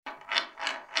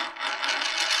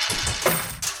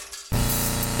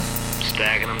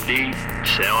Stacking them deep,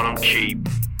 selling them cheap.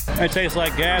 It tastes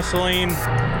like gasoline,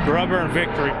 rubber, and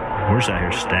victory. We're just out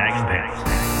here stacking pennies.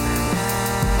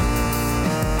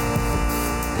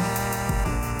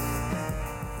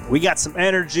 We got some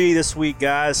energy this week,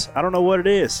 guys. I don't know what it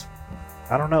is.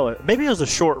 I don't know. Maybe it was a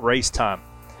short race time.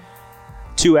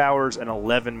 2 hours and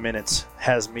 11 minutes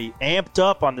has me amped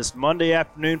up on this Monday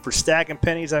afternoon for Stacking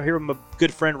Pennies. I'm here with my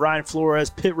good friend Ryan Flores,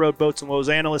 Pit Road Boats and Woes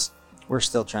analyst. We're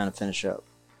still trying to finish up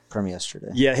from yesterday.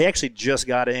 Yeah, he actually just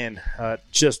got in,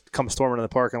 just come storming in the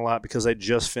parking lot because they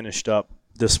just finished up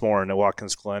this morning at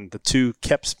Watkins Glen. The two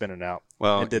kept spinning out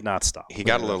and did not stop. He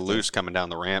got a little loose coming down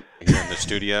the ramp here in the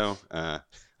studio.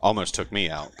 Almost took me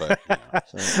out, but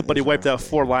but he wiped out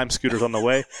 4 lime scooters on the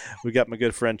way. We got my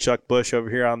good friend Chuck Bush over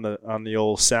here on the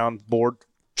old soundboard.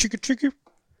 Chicka chicka.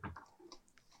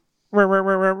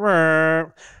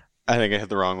 I think I hit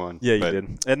the wrong one. Yeah, you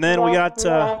did. And then we got.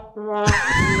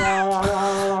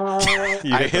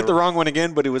 I hit the wrong one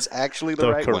again, but it was actually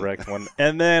the right correct one.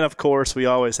 And then, of course, we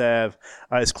always have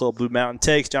Ice Club Blue Mountain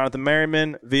Takes. Jonathan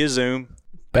Merriman via Zoom.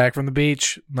 Back from the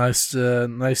beach. Nice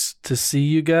to see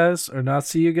you guys, or not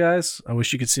see you guys. I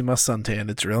wish you could see my suntan.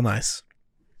 It's real nice.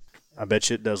 I bet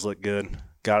you it does look good.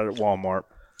 Got it at Walmart.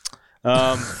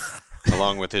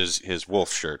 Along with his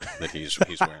wolf shirt that he's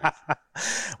wearing.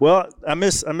 Well, I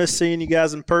miss seeing you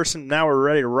guys in person. Now we're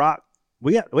ready to rock.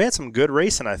 We had some good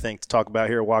racing, I think, to talk about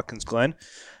here at Watkins Glen.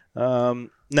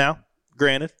 Now,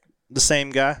 granted, the same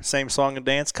guy, same song and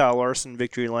dance, Kyle Larson,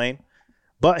 Victory Lane,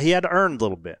 but he had to earn a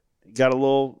little bit. Got a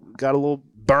little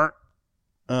burnt.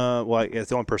 I guess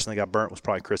the only person that got burnt was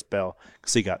probably Chris Bell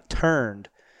because he got turned.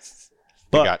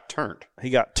 But he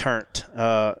got turned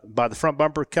by the front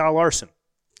bumper, Kyle Larson.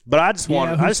 But I just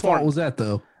want. Whose fault was that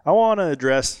though? I want to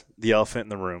address the elephant in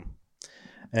the room,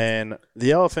 and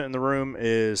the elephant in the room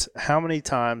is how many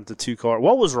times the two car.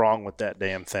 What was wrong with that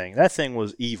damn thing? That thing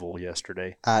was evil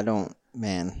yesterday.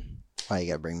 Man. Why you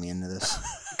got to bring me into this?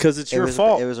 Because it's your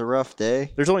fault. It was a rough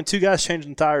day. There's only 2 guys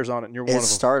changing tires on it, and you're one of them. It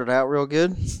started out real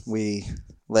good. We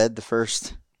led the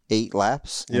first 8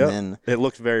 laps. And then it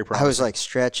looked very promising. I was like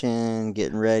stretching,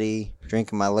 getting ready,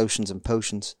 drinking my lotions and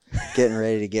potions, getting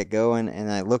ready to get going. And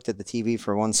I looked at the TV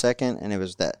for 1 second, and it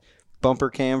was that bumper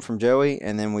cam from Joey,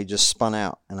 and then we just spun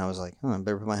out. And I was like, I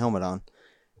better put my helmet on.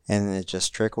 And then it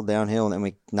just trickled downhill, and then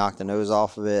we knocked the nose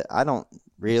off of it. I don't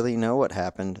really know what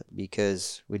happened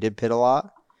because we did pit a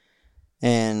lot,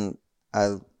 and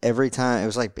every time it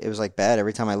was like bad.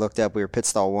 Every time I looked up, we were pit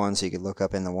stall 1, so you could look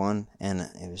up in the 1, and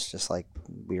it was just like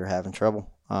we were having trouble.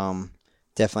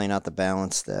 Definitely not the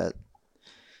balance that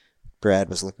Brad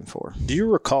was looking for. Do you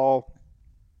recall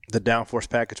the downforce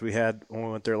package we had when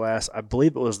we went there last? I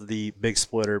believe it was the big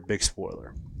splitter, big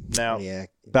spoiler. Now,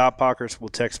 Bob Pockers will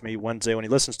text me Wednesday when he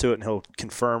listens to it, and he'll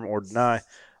confirm or deny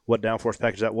what downforce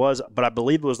package that was, but I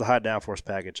believe it was the high downforce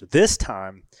package. This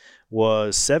time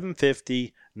was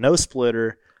 750, no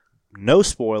splitter, no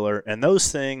spoiler, and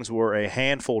those things were a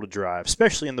handful to drive,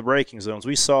 especially in the braking zones.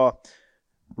 We saw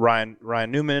Ryan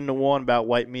Newman into one, about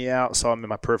wiped me out, saw him in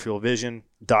my peripheral vision,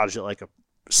 dodged it like a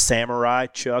samurai,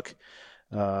 Chuck.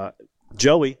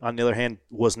 Joey, on the other hand,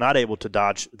 was not able to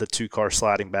dodge the 2 cars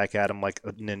sliding back at him like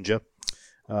a ninja.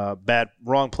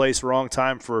 Wrong place, wrong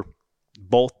time for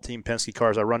both Team Penske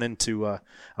cars. I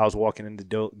was walking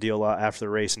into Deola after the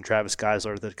race, and Travis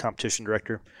Geisler, the competition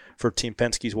director for Team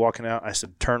Penske, is walking out. I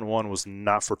said, turn 1 was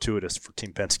not fortuitous for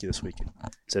Team Penske this weekend. He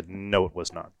said, no, it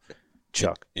was not.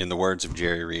 Chuck. In the words of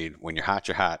Jerry Reed, when you're hot,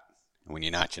 and when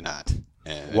you're not, you're not.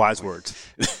 And wise words.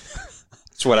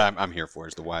 That's what I'm here for,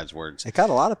 is the wise words. It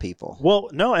got a lot of people. Well,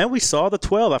 no, and we saw the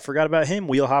 12. I forgot about him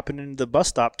wheel hopping into the bus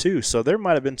stop, too. So there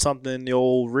might have been something in the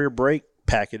old rear brake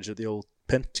package of the old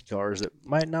Penske cars that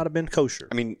might not have been kosher.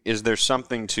 I mean, is there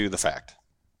something to the fact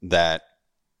that,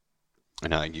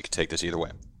 and now you could take this either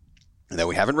way, that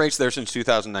we haven't raced there since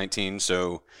 2019,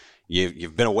 so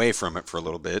you've been away from it for a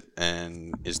little bit,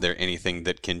 and is there anything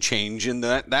that can change in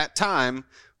that time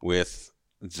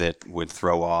that would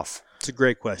throw off? It's a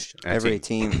great question. Every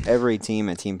team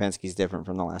at Team Penske is different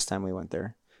from the last time we went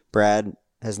there. Brad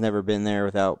has never been there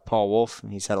without Paul Wolf.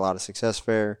 He's had a lot of success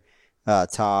there.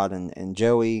 Todd and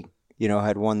Joey,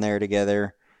 had one there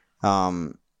together.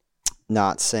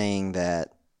 Not saying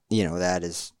that, that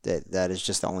is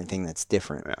just the only thing that's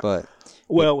different. Yeah. But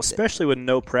especially with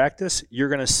no practice, you're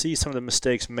going to see some of the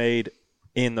mistakes made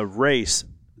in the race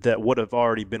that would have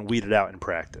already been weeded out in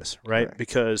practice, right? Correct.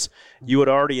 Because you would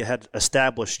already had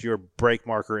established your brake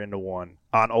marker into 1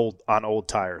 on old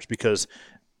tires, because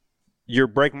your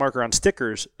brake marker on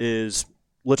stickers is,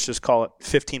 let's just call it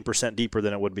 15% deeper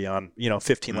than it would be on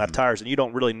 15 lap tires, and you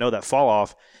don't really know that fall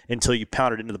off until you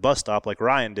pound it into the bus stop like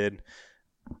Ryan did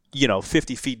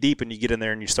 50 feet deep, and you get in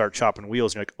there and you start chopping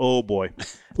wheels, and you're like, oh boy.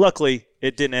 Luckily,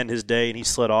 it didn't end his day, and he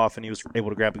slid off, and he was able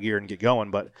to grab a gear and get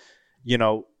going. But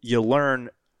you learn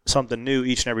something new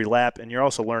each and every lap, and you're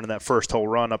also learning that first whole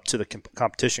run up to the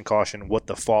competition caution what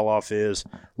the fall off is,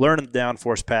 learning the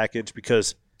downforce package,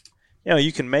 because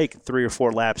you can make 3 or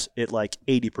 4 laps at like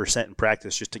 80% in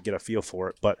practice just to get a feel for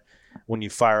it, but when you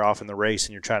fire off in the race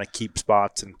and you're trying to keep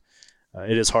spots, and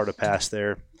it is hard to pass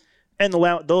there. And the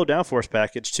low downforce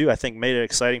package too, I think, made it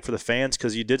exciting for the fans,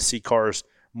 because you did see cars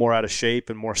more out of shape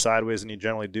and more sideways than you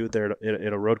generally do there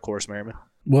at a road course, Merriman.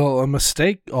 Well, a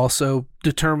mistake also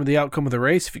determined the outcome of the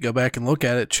race. If you go back and look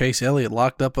at it, Chase Elliott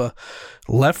locked up a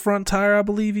left front tire, I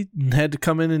believe, he had to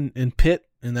come in and pit,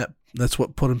 and that's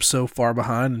what put him so far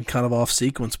behind and kind of off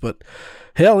sequence. But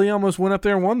hell, he almost went up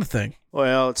there and won the thing.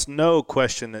 Well, it's no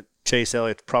question that Chase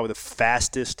Elliott's probably the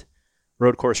fastest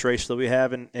road course racer that we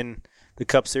have in the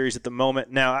Cup Series at the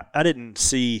moment. Now, I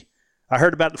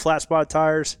heard about the flat spot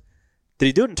tires. Did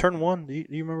he do it in turn 1? Do you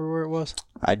remember where it was?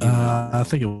 I do. I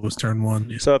think it was turn 1.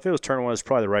 Yeah. So if it was turn 1, it's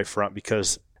probably the right front,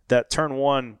 because that turn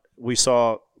 1, we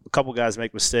saw a couple guys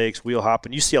make mistakes, wheel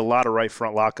hopping. You see a lot of right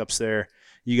front lockups there.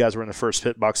 You guys were in the first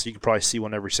pit box, so you could probably see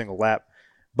one every single lap.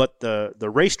 But the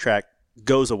racetrack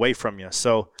goes away from you,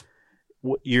 so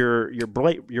you're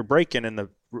braking, and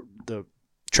the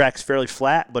track's fairly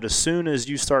flat. But as soon as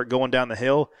you start going down the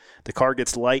hill, the car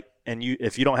gets light. And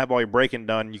if you don't have all your braking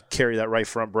done, you carry that right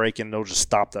front brake, and they'll just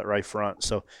stop that right front.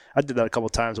 So I did that a couple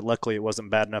of times, but luckily it wasn't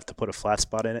bad enough to put a flat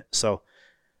spot in it. So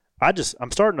I'm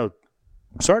starting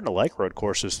to like road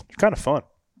courses. It's kind of fun.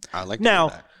 I like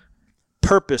that.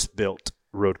 Purpose-built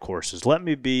road courses. Let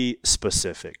me be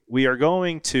specific. We are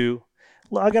going to.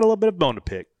 I got a little bit of bone to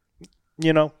pick.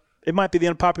 It might be the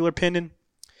unpopular opinion.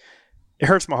 It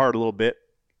hurts my heart a little bit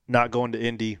not going to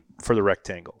Indy for the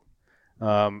rectangle.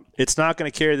 It's not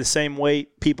going to carry the same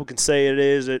weight. People can say it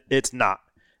is. It's not.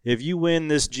 If you win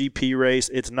this GP race,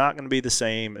 it's not going to be the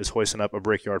same as hoisting up a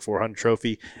Brickyard 400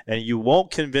 trophy, and you won't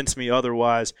convince me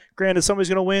otherwise. Granted, somebody's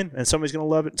going to win, and somebody's going to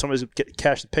love it, and somebody's going to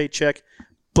cash the paycheck,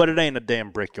 but it ain't a damn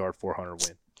Brickyard 400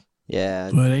 win. Yeah.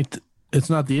 But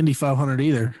it's not the Indy 500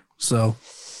 either, so.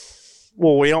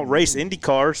 Well, we don't race Indy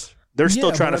cars. They're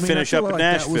still trying to finish up in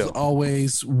Nashville. That was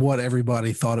always what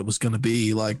everybody thought it was going to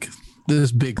be, like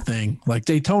this big thing. Like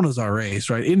Daytona's our race,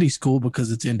 right? Indy's cool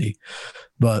because it's Indy,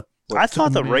 but I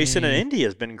thought the racing in Indy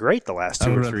has been great the last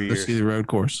 2 or 3 years. See the road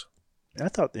course.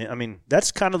 That's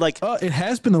kind of like it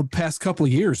has been the past couple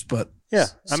of years, but yeah,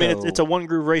 it's a one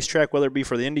groove racetrack, whether it be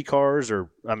for the Indy cars or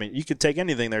you could take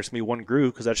anything. There's gonna be one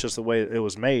groove because that's just the way it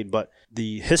was made. But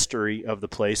the history of the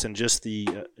place and just the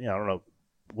I don't know.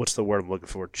 What's the word I'm looking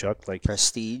for, Chuck? Like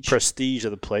prestige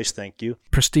of the place. Thank you.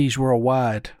 Prestige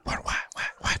worldwide.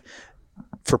 What?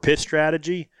 For pit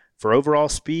strategy, for overall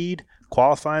speed,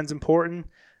 qualifying's important.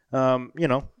 I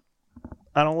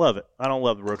don't love it. I don't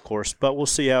love the road course, but we'll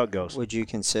see how it goes. Would you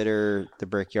consider the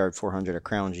Brickyard 400 a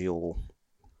crown jewel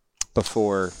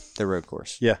before the road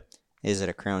course? Yeah. Is it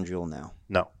a crown jewel now?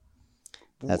 No.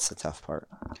 That's the tough part.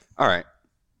 All right.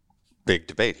 Big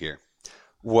debate here.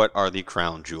 What are the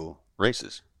crown jewel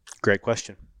races? Great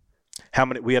question. How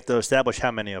many? We have to establish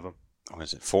how many of them. Oh,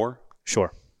 is it 4?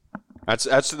 Sure. That's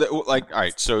all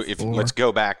right. So let's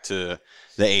go back to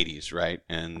the 80s, right,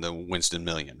 and the Winston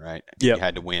Million, right? Yeah. You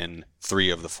had to win 3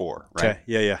 of the 4, right?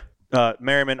 Okay. Yeah.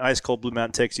 Merriman, Ice Cold Blue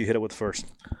Mountain takes. You hit it with first.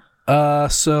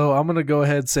 So I'm gonna go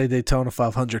ahead and say Daytona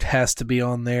 500 has to be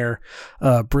on there.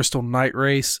 Bristol Night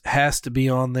Race has to be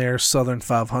on there. Southern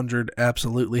 500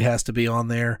 absolutely has to be on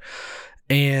there,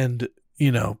 and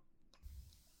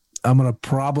I'm going to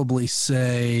probably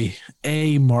say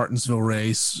a Martinsville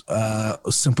race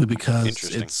simply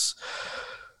because it's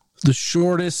the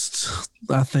shortest,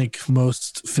 I think,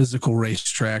 most physical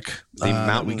racetrack the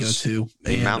mountains, we go to.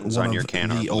 The mountains on your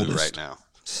can are blue oldest. right now.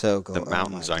 So cool. The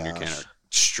mountains on your can are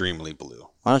extremely blue.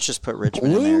 Why don't you just put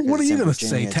Richmond in there? What are you going to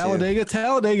say? Talladega?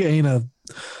 Talladega ain't a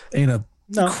no.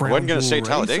 I wasn't going to say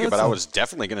Talladega, but I was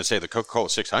definitely going to say the Coca-Cola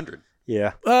 600.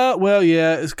 Yeah.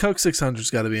 Coke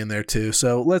 600's got to be in there too.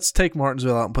 So let's take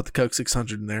Martinsville out and put the Coke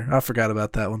 600 in there. I forgot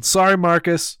about that one. Sorry,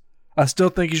 Marcus. I still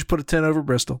think you should put a 10 over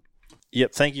Bristol.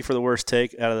 Yep. Thank you for the worst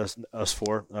take out of us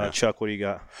 4. Chuck, what do you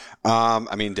got?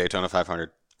 Daytona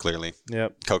 500, clearly.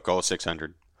 Yep. Coca-Cola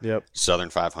 600. Yep.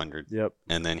 Southern 500. Yep.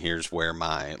 And then here's where I'm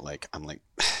like,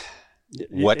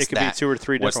 what's it could that? Be 2 or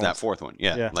 3 different What's that 4th one?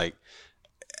 Yeah. Like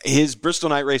his Bristol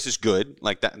Night Race is good.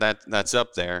 Like that's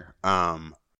up there.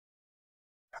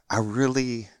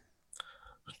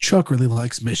 Chuck really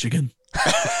likes Michigan.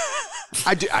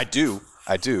 I do.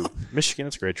 Michigan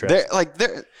is a great track.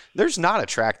 There's not a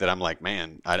track that I'm like,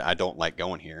 man, I don't like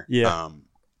going here. Yeah.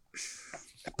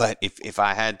 But if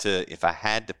I had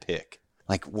to pick,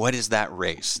 like, what is that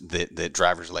race that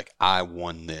drivers are like, I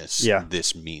won this. Yeah.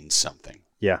 This means something.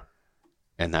 Yeah.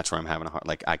 And that's where I'm having a hard.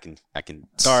 Like I can.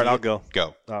 All right, I'll go.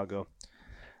 Go. I'll go.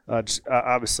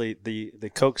 Obviously,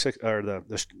 the Coke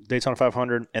the Daytona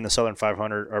 500 and the Southern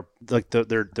 500 are like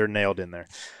they're nailed in there.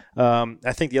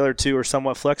 I think the other two are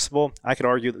somewhat flexible. I could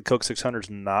argue that the Coke 600 is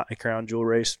not a crown jewel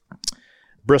race.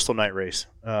 Bristol night race.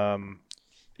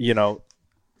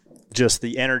 Just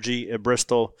the energy at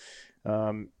Bristol.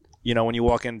 When you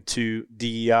walk into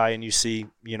DEI and you see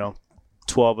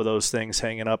 12 of those things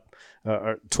hanging up,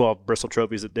 or 12 Bristol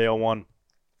trophies that Dale won,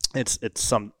 it's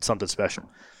something special.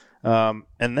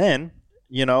 And then,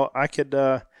 I could,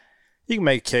 you can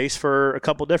make a case for a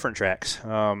couple different tracks.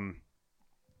 I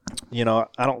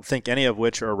don't think any of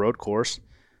which are a road course,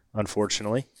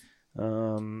 unfortunately.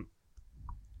 And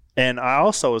I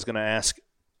also was going to ask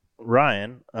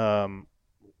Ryan,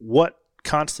 what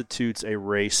constitutes a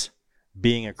race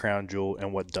being a crown jewel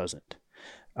and what doesn't?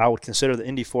 I would consider the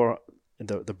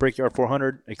the Brickyard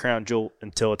 400 a crown jewel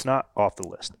until it's not off the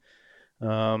list.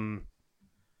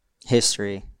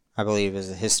 History. I believe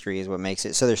history is what makes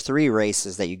it. So there's 3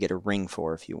 races that you get a ring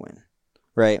for if you win,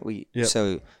 right? Yep.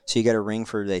 So you get a ring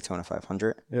for Daytona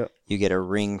 500. Yep. You get a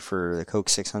ring for the Coke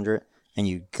 600, and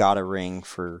you got a ring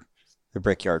for the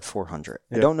Brickyard 400.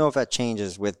 Yep. I don't know if that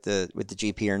changes with the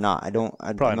GP or not.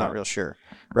 I'm not real sure,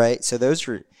 right? So those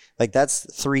are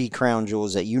that's 3 crown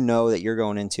jewels that that you're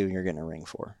going into and you're getting a ring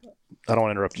for. I don't want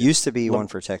to interrupt you. Used to be one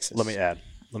for Texas. Let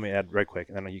me add right quick,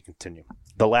 and then you continue.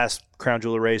 The last crown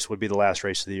jewel race would be the last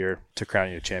race of the year to crown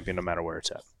you a champion, no matter where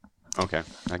it's at. Okay,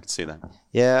 I can see that.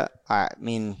 Yeah, I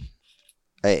mean,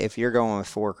 if you're going with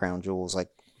 4 crown jewels, like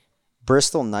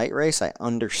Bristol night race, I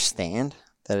understand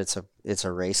that it's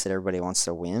a race that everybody wants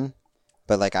to win,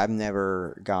 but I've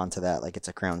never gone to that it's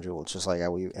a crown jewel. It's just we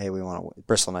want to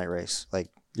Bristol night race.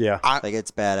 Yeah,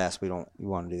 it's badass. We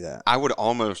want to do that. I would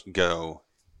almost go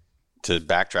to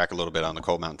backtrack a little bit on the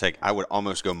Cold Mountain take. I would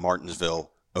almost go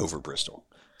Martinsville over Bristol.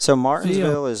 So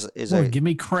Martinsville is give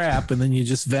me crap, and then you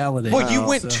just validate. Well, you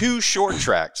went 2 short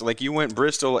tracks. You went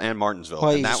Bristol and Martinsville,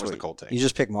 and that was the cold take. You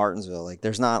just picked Martinsville.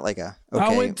 There's not a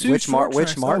I went 2 which short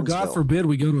tracks. Martinsville? Oh, God forbid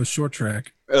we go to a short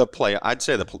track. I'd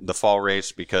say the fall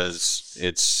race because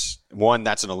it's one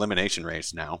that's an elimination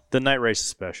race now. The night race is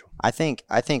special. I think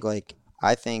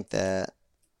that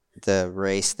the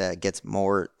race that gets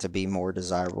to be more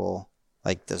desirable.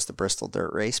 Does the Bristol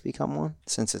Dirt Race become one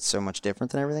since it's so much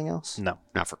different than everything else? No,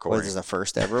 not for Corey. This is the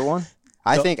first ever one.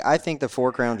 I think the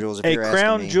 4 crown jewels. If you're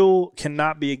crown jewel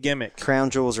cannot be a gimmick. Crown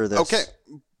jewels are this. Okay,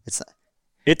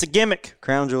 it's a gimmick.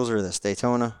 Crown jewels are this: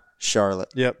 Daytona,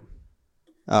 Charlotte. Yep.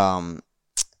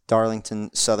 Darlington,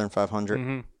 Southern 500,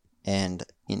 mm-hmm. and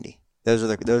Indy. Those are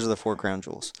the 4 crown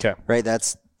jewels. Okay. Right.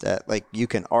 That you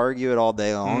can argue it all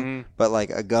day long, mm-hmm. but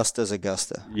Augusta's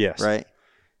Augusta. Yes. Right.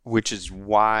 Which is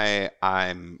why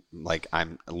I'm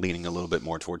leaning a little bit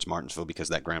more towards Martinsville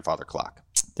because of that grandfather clock.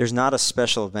 There's not a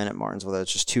special event at Martinsville.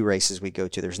 It's just 2 races we go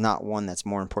to. There's not one that's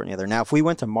more important than the other. Now, if we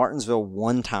went to Martinsville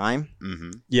one time,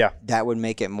 yeah, that would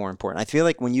make it more important. I feel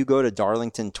like when you go to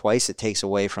Darlington twice, it takes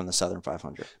away from the Southern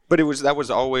 500. But that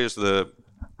was always the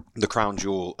crown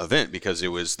jewel event because it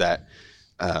was that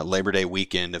Labor Day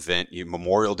weekend event,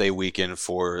 Memorial Day weekend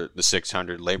for the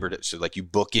 600, Labor Day. So you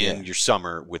book in your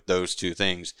summer with those 2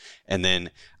 things. And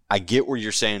then I get where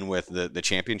you're saying with the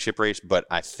championship race, but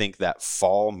I think that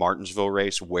fall Martinsville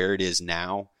race, where it is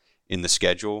now in the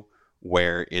schedule,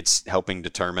 where it's helping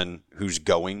determine who's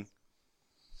going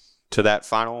to that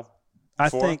final. I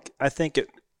think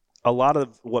a lot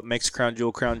of what makes crown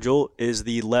jewel is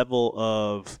the level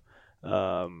of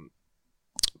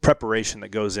preparation that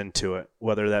goes into it,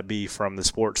 whether that be from the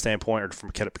sport standpoint or from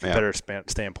a competitor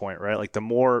standpoint, right? The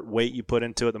more weight you put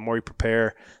into it, the more you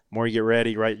prepare, the more you get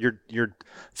ready, right? You're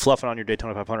fluffing on your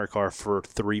Daytona 500 car for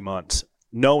 3 months,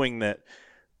 knowing that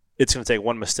it's going to take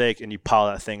one mistake and you pile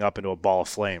that thing up into a ball of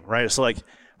flame, right? So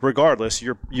regardless,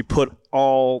 you put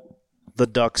all the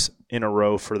ducks in a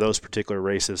row for those particular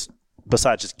races,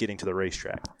 besides just getting to the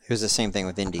racetrack. It was the same thing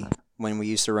with Indy. When we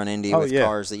used to run Indy with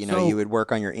cars that, you would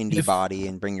work on your Indy body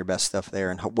and bring your best stuff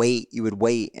there and you would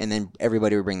wait, and then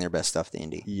everybody would bring their best stuff to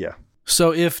Indy. Yeah.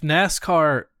 So if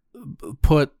NASCAR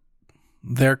put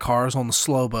their cars on the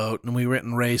slow boat and we went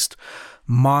and raced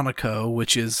Monaco,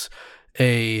 which is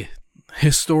a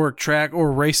historic track,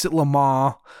 or raced at Le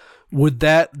Mans, would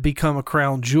that become a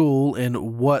crown jewel,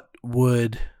 and what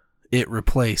would it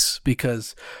replace?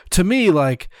 Because to me,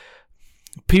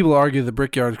 people argue the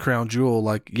Brickyard crown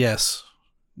jewel, yes,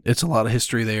 it's a lot of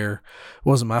history there.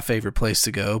 Wasn't my favorite place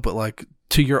to go, but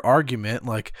to your argument,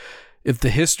 if the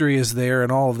history is there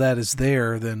and all of that is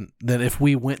there, then if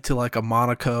we went to like a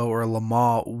Monaco or a Le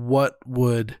Mans, what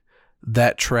would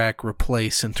that track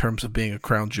replace in terms of being a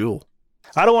crown jewel?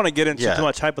 I don't want to get into too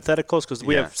much hypotheticals because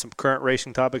we have some current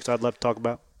racing topics I'd love to talk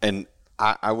about. And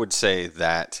I would say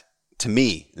that, to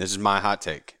me, this is my hot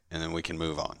take, and then we can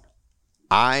move on.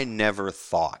 I never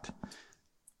thought,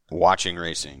 watching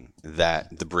racing,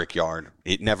 that the Brickyard,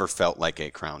 it never felt like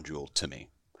a crown jewel to me.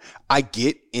 I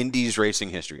get Indy's racing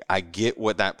history. I get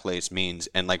what that place means.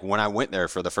 And like when I went there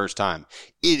for the first time,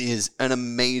 it is an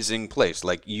amazing place.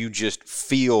 Like you just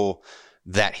feel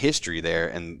that history there.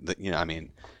 And, I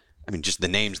mean, just the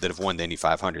names that have won the Indy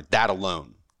 500, that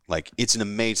alone, like it's an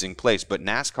amazing place. But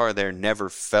NASCAR there never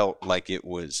felt like it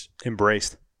was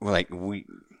embraced. Like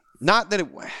not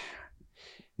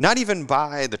even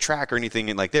by the track or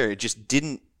anything like there. It just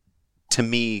didn't, to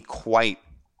me, quite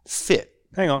fit.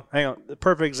 Hang on. The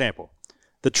perfect example.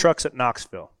 The trucks at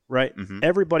Knoxville, right? Mm-hmm.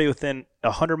 Everybody within a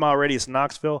 100-mile radius of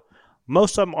Knoxville,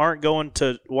 most of them aren't going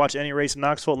to watch any race in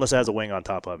Knoxville unless it has a wing on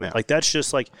top of it. Yeah. Like, that's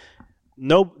just like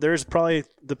there's probably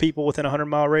the people within a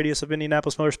 100-mile radius of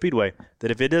Indianapolis Motor Speedway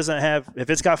that if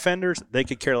it's got fenders, they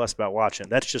could care less about watching.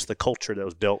 That's just the culture that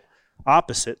was built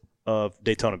opposite of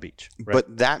Daytona Beach. Right?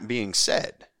 But that being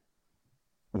said,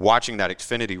 watching that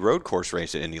Xfinity road course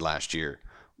race at Indy last year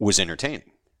was entertaining.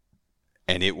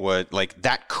 And it was like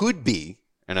that could be,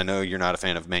 and I know you're not a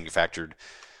fan of manufactured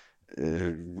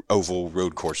oval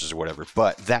road courses or whatever,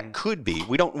 but that could be.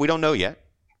 We don't know yet.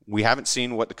 We haven't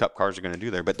seen what the Cup cars are going to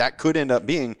do there, but that could end up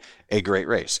being a great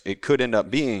race. It could end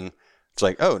up being, it's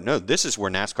like, oh no, this is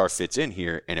where NASCAR fits in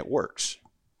here, and it works.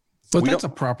 But that's a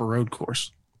proper road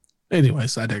course.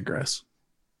 Anyways, I digress.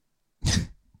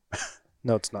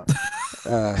 No, it's not.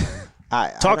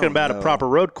 Talking about a proper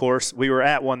road course, we were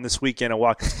at one this weekend at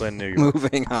Watkins Glen, New York.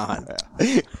 Moving on.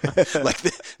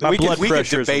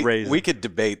 We could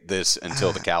debate this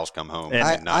until the cows come home.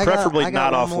 And preferably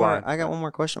not offline. I got one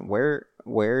more question.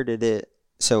 Where did it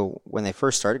 – so when they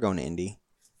first started going to Indy,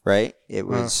 right, it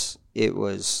was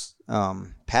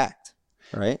packed,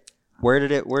 right? Where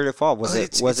did it fall? Was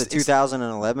it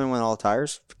 2011 when all the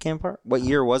tires came apart? What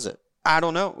year was it? I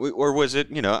don't know. Or was it,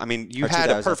 you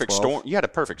had a perfect storm. You had a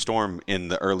perfect storm in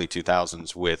the early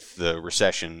 2000s with the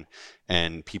recession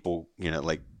and people,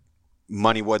 like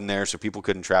money wasn't there, so people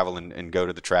couldn't travel and go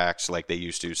to the tracks like they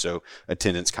used to. So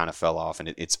attendance kind of fell off,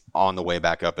 and it's on the way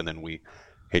back up, and then we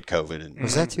hit COVID. And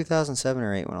was that 2007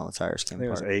 or 8 when all the tires came apart?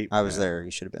 It was 8. I was there.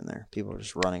 You should have been there. People were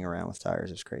just running around with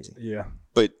tires. It was crazy. Yeah.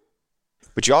 But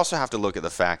you also have to look at the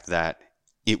fact that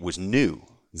it was new.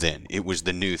 Then it was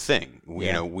the new thing.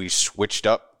 We switched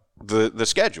up the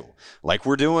schedule like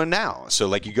we're doing now. So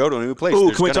like you go to a new place.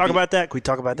 Ooh, can we talk about that? Can we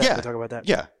talk about that? Yeah. Can we talk about that?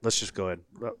 Yeah. Let's just go ahead.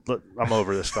 I'm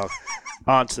over this talk.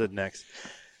 On to the next.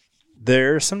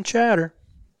 There's some chatter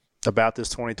about this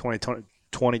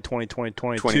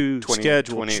 2022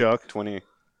 schedule, Chuck. 20.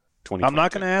 I'm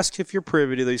not going to ask if you're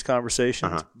privy to these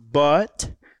conversations,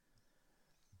 but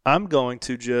I'm going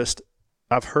to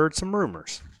I've heard some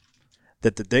rumors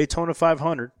that the Daytona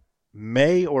 500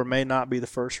 may or may not be the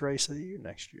first race of the year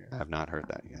next year. I have not heard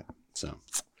that yet. So,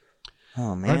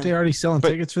 oh man, aren't they already selling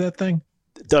tickets for that thing?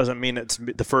 It doesn't mean it's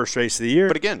the first race of the year.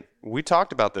 But again, we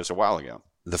talked about this a while ago.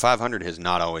 The 500 has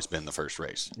not always been the first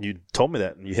race. You told me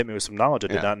that, and you hit me with some knowledge I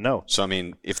did not know. So I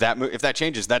mean, if that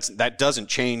changes, that doesn't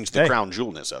change the crown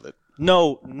jewelness of it.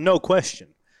 No question.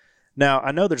 Now,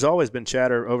 I know there's always been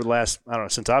chatter over the last, I don't know,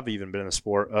 since I've even been in the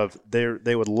sport of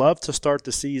they would love to start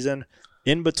the season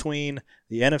in between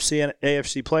the NFC and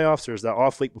AFC playoffs. There's that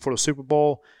off week before the Super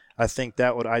Bowl. I think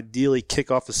that would ideally kick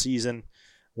off the season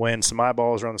when some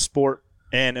eyeballs are on the sport,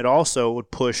 and it also would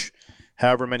push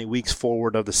however many weeks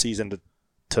forward of the season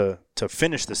to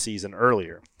finish the season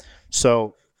earlier.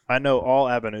 So I know all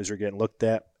avenues are getting looked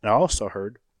at. And I also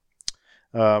heard,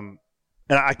 and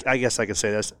I guess I could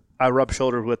say this, I rubbed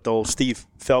shoulders with old Steve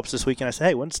Phelps this weekend. I said,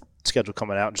 hey, when's the schedule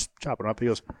coming out? Just chopping up. He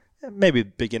goes, maybe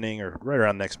beginning or right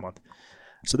around next month.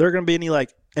 So there are going to be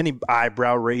any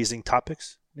eyebrow-raising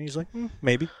topics? And he's like,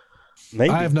 maybe.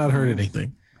 I have not heard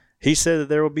anything. He said that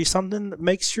there will be something that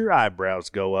makes your eyebrows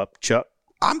go up, Chuck.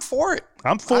 I'm for it.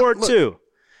 I'm for it, too.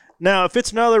 Now, if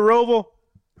it's another Roval,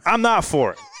 I'm not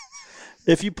for it.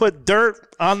 If you put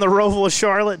dirt on the Roval of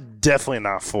Charlotte, definitely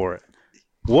not for it.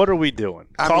 What are we doing?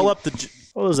 What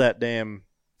was that damn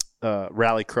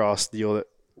Rallycross deal that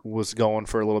was going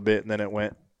for a little bit and then it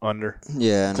went under?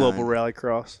 Yeah. Global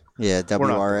Rallycross. Yeah,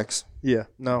 WRX. Yeah,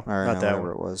 no, not that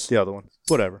one. It was. The other one.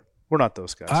 Whatever. We're not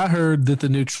those guys. I heard that the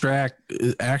new track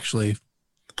actually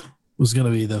was going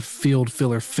to be the Field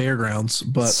Filler Fairgrounds,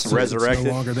 but it's resurrected.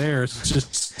 no longer there. It's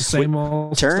just the same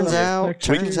old. Turns out,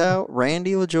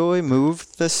 Randy LaJoy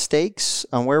moved the stakes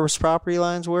on where his property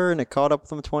lines were, and it caught up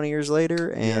with him 20 years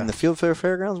later. And the Field Filler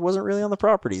Fairgrounds wasn't really on the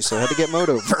property, so it had to get mowed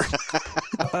over.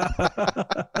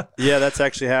 Yeah, that's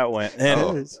actually how it went.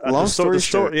 And long story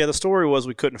short. Yeah, the story was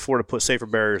we couldn't afford to put safer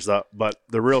barriers up, but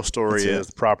the real story is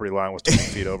the property line was 20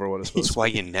 feet over what it's supposed That's to why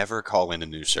you never call in a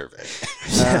new survey.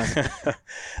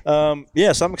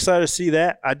 So I'm excited to see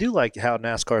that. I do like how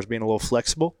NASCAR is being a little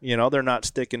flexible. You know, they're not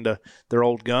sticking to their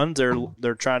old guns.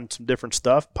 They're trying some different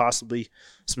stuff, possibly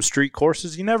some street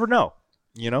courses. You never know.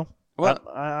 You know, well,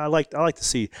 I like to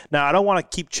see. Now, I don't want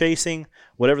to keep chasing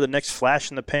whatever the next flash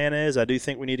in the pan is. I do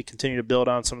think we need to continue to build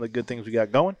on some of the good things we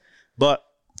got going. But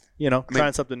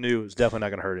trying something new is definitely not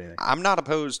going to hurt anything. I'm not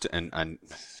opposed, and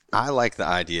I like the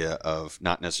idea of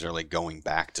not necessarily going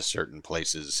back to certain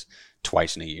places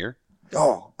twice in a year.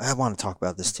 Oh, I want to talk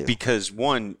about this too. Because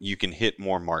one, you can hit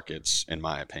more markets, in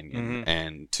my opinion,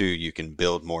 and two, you can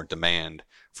build more demand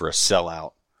for a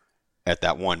sellout at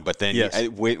that one. But then,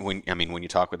 when you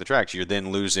talk with the tracks, you're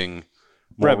then losing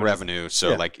more revenue.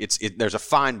 So there's a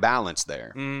fine balance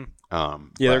there. They're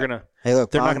gonna. Hey,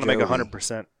 look, they're not gonna make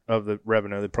 100% of the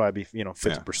revenue. They'd probably be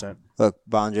 50%. Yeah. Look,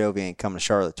 Bon Jovi ain't coming to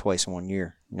Charlotte twice in 1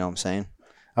 year. You know what I'm saying?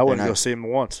 I wouldn't go see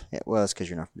him once. Yeah, well, that's because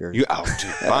you're not from Jersey. Dude,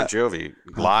 Bon Jovi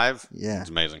live. Yeah, it's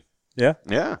amazing. Yeah,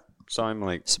 yeah. Saw him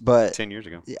 10 years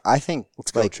ago. I think.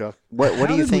 Let's go, Chuck. What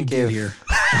do you think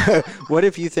what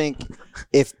if you think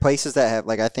if places that have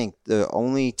I think the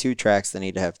only two tracks that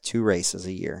need to have 2 races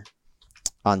a year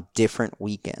on different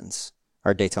weekends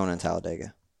are Daytona and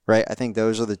Talladega, right? I think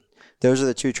those are the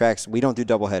 2 tracks. We don't do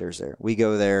double headers there. We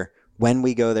go there when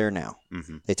we go there now.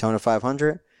 Mm-hmm. Daytona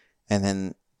 500, and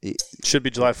then. Should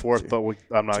be July 4th, but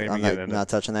I'm not going to get into it. Not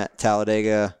touching that.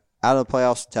 Talladega out of the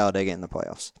playoffs, Talladega in the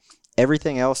playoffs.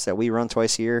 Everything else that we run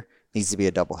twice a year needs to be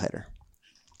a doubleheader.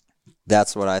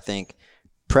 That's what I think,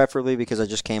 preferably because I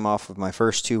just came off of my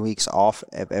first 2 weeks off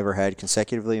I've ever had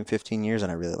consecutively in 15 years,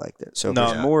 and I really liked it. So if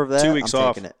there's more of that, 2 weeks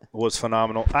off it. Was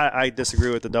phenomenal. I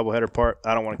disagree with the doubleheader part.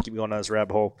 I don't want to keep going down this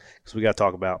rabbit hole because we got to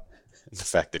talk about the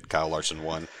fact that Kyle Larson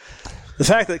won. The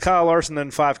fact that Kyle Larson in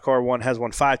 5-car has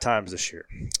won 5 times this year.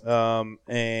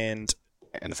 And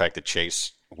the fact that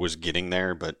Chase was getting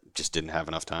there but just didn't have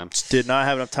enough time. Did not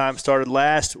have enough time. Started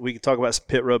last. We can talk about some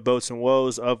pit road boats and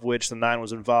woes, of which the 9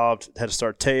 was involved. Had to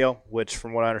start tail, which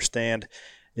from what I understand,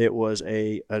 it was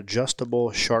a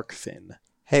adjustable shark fin.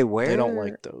 Hey, they don't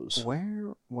like those.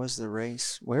 Where was the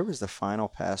race? Where was the final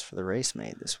pass for the race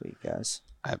made this week, guys?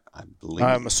 I believe.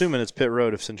 I'm assuming it's pit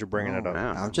road since you're bringing it up.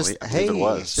 I'm just it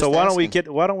was. So why don't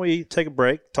we take a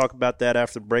break, talk about that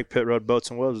after the break, pit road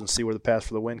boats and woes, and see where the pass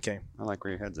for the win came. I like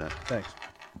where your head's at. Thanks.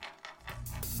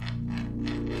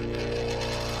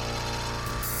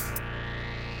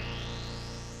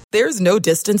 There's no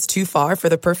distance too far for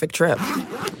the perfect trip.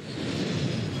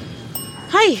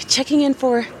 Hi, checking in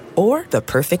for... Or the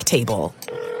perfect table.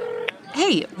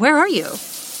 Hey, where are you?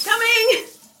 Coming!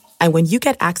 And when you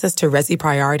get access to Resi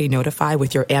Priority Notify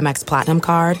with your Amex Platinum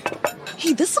card...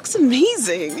 Hey, this looks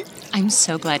amazing! I'm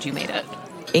so glad you made it.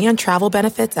 And travel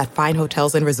benefits at fine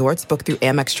hotels and resorts booked through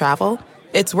Amex Travel,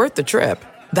 it's worth the trip.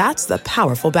 That's the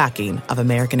powerful backing of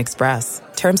American Express.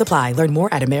 Terms apply. Learn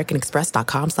more at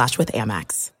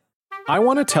americanexpress.com/withAmex. I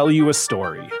want to tell you a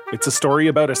story. It's a story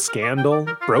about a scandal,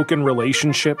 broken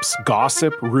relationships,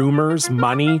 gossip, rumors,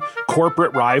 money,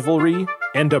 corporate rivalry,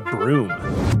 and a broom.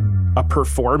 A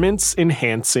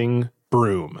performance-enhancing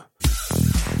broom.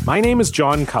 My name is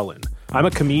John Cullen. I'm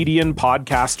a comedian,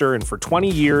 podcaster, and for 20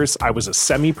 years, I was a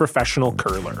semi-professional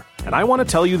curler. And I want to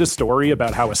tell you the story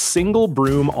about how a single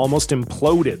broom almost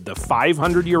imploded the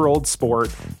 500-year-old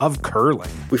sport of curling.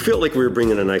 We felt like we were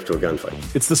bringing a knife to a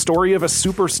gunfight. It's the story of a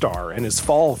superstar and his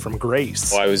fall from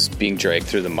grace. I was being dragged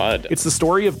through the mud. It's the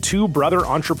story of 2 brother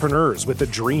entrepreneurs with a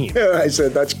dream. I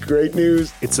said, that's great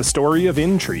news. It's a story of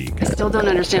intrigue. I still don't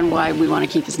understand why we want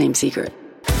to keep his name secret.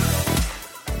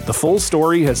 The full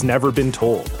story has never been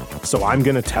told, so I'm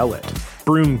going to tell it.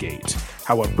 Broomgate,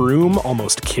 how a broom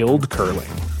almost killed curling.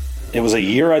 It was a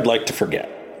year I'd like to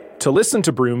forget. To listen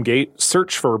to Broomgate,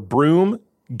 search for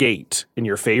Broomgate in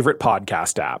your favorite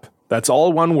podcast app. That's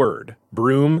all one word,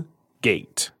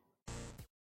 Broomgate.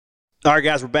 All right,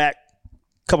 guys, we're back.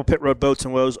 A couple pit road boats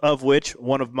and woes, of which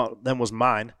one of them was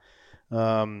mine.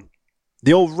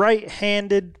 The old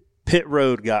right-handed pit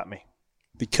road got me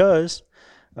because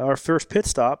our first pit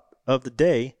stop of the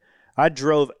day, I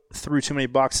drove through too many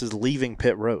boxes leaving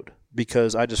pit road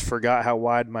because I just forgot how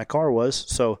wide my car was.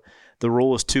 So the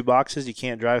rule is 2 boxes. You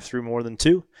can't drive through more than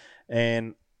 2.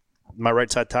 And my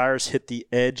right side tires hit the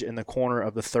edge in the corner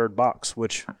of the third box,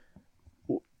 which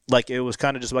like it was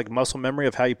kind of just like muscle memory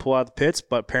of how you pull out the pits.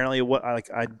 But apparently,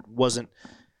 I wasn't.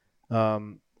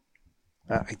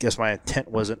 I guess my intent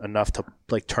wasn't enough to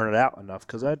like turn it out enough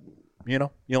because you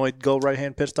only go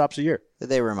right-hand pit stops a year. Did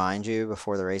they remind you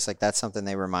before the race? Like that's something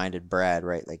they reminded Brad,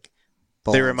 right? Like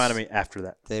They reminded me after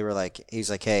that. They were like, he's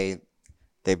like, hey,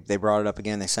 they brought it up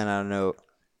again. They sent out a note,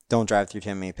 don't drive through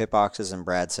too many pit boxes. And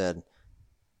Brad said,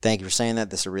 thank you for saying that.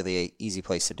 This is a really easy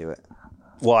place to do it.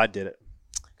 Well, I did it.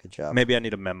 Good job. Maybe I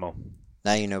need a memo.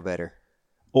 Now you know better.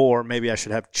 Or maybe I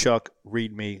should have Chuck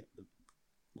read me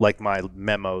like my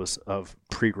memos of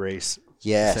pre-race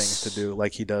things to do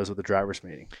like he does with the driver's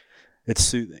meeting. It's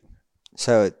soothing.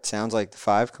 So it sounds like the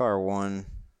 5-car won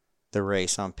the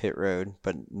race on pit road,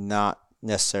 but not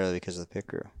necessarily because of the pit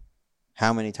crew.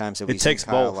 How many times have we seen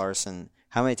Kyle Larson?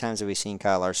 How many times have we seen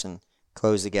Kyle Larson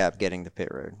close the gap getting to pit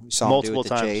road? We saw multiple him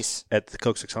do it times Chase at the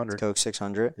Coke 600. Coke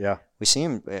 600. Yeah, we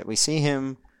see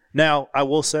him. Now I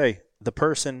will say the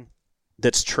person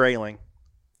that's trailing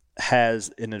has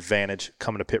an advantage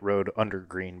coming to pit road under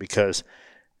green because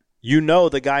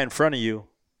the guy in front of you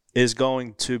is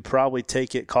going to probably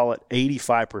take it, call it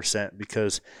 85%,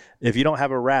 because if you don't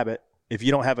have a rabbit, if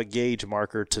you don't have a gauge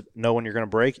marker to know when you're going to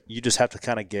brake, you just have to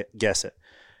kind of guess it.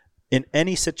 In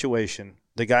any situation,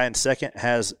 the guy in second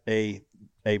has a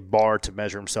bar to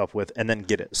measure himself with and then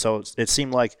get it. So it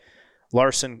seemed like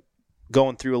Larson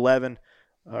going through 11,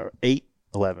 or 8,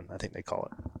 11, I think they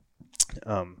call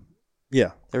it.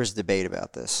 Yeah. There was debate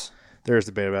about this. There is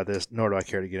debate about this, nor do I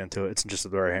care to get into it. It's just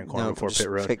the right-hand corner before pit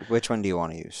road. Pick, which one do you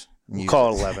want to use? We'll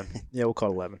call it 11. Yeah, we'll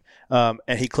call it 11.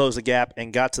 And he closed the gap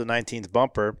and got to the 19th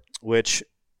bumper, which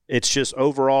it's just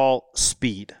overall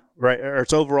speed, right? Or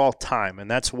it's overall time, and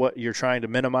that's what you're trying to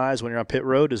minimize when you're on pit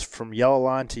road is from yellow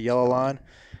line to yellow line.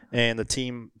 And the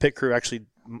team pit crew actually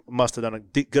must have done a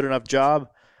good enough job,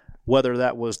 whether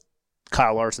that was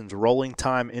Kyle Larson's rolling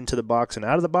time into the box and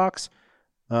out of the box,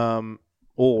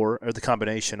 or the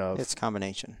combination of. It's a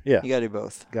combination. Yeah. You got to do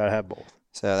both. Got to have both.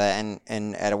 So that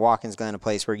and at a Watkins Glen, a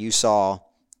place where you saw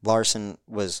Larson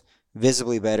was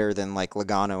visibly better than like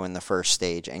Logano in the first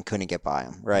stage and couldn't get by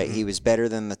him, right? Mm-hmm. He was better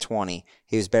than the 20.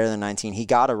 He was better than 19. He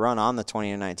got a run on the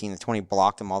 20 and 19. The 20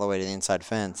 blocked him all the way to the inside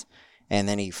fence. And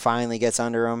then he finally gets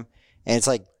under him. And it's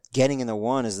like getting in the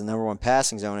 1 is the number 1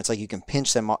 passing zone. It's like you can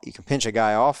pinch a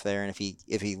guy off there, and if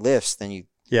he lifts, then you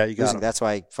got him. That's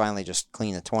why I finally just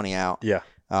cleaned the 20 out. Yeah.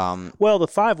 Well, the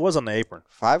 5 was on the apron.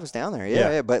 5 was down there,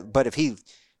 yeah. But if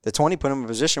the 20 put him in a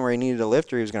position where he needed a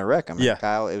lifter, he was going to wreck him. Yeah.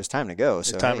 Kyle, it was time to go.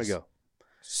 So to go.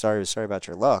 Sorry about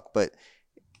your luck, but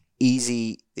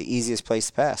the easiest place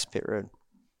to pass, pit road.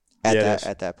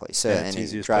 At that place. So and it's the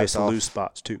easiest place to lose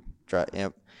spots too.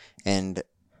 Yep. And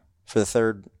for the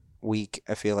third week,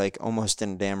 I feel like almost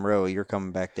in a damn row, you're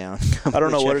coming back down. I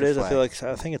don't know what it is.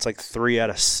 I think it's like 3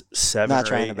 out of 7. Not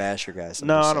trying to bash your guys. I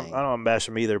don't want to bash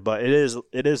them either, but it is a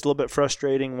little bit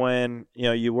frustrating when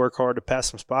you work hard to pass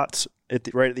some spots.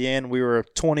 Right at the end, we were a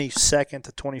 22nd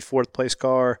to 24th place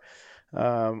car.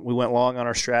 We went long on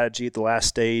our strategy at the last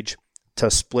stage to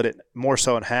split it more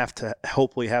so in half to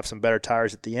hopefully have some better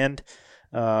tires at the end.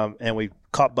 And we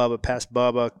caught Bubba, passed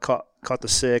Bubba, caught the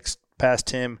 6th, passed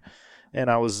him. And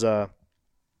I was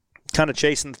kind of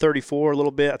chasing the 34 a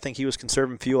little bit. I think he was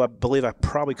conserving fuel. I believe I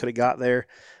probably could have got there,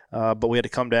 but we had to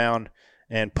come down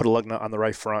and put a lug nut on the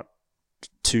right front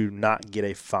to not get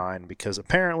a fine because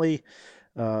apparently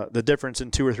the difference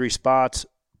in 2 or 3 spots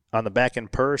on the back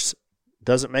end purse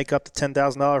doesn't make up the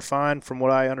 $10,000 fine from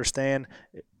what I understand.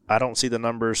 I don't see the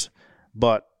numbers,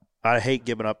 but I hate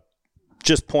giving up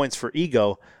just points for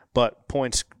ego, but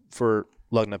points for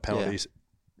lug nut penalties. Yeah.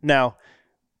 Now,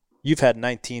 you've had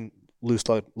 19 loose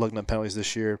lug nut penalties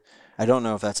this year. I don't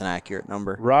know if that's an accurate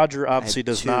number. Roger obviously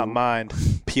does not mind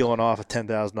peeling off a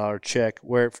 $10,000 check,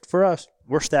 where for us,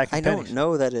 we're stacking pennies. I don't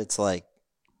know that it's like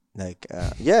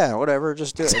yeah, whatever,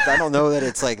 just do it. I don't know that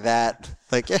it's like that.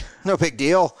 Like, yeah, no big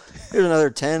deal. Here's another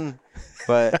 10.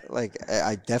 But like,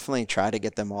 I definitely try to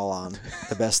get them all on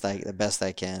the best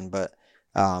I can. But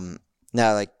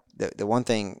now, like the one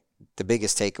thing, the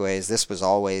biggest takeaway is this was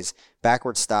always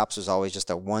backward stops was always just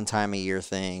a one time a year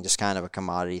thing, just kind of a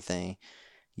commodity thing.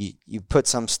 You put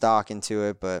some stock into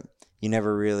it, but you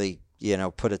never really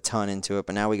put a ton into it.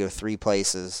 But now we go 3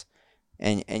 places.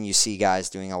 And you see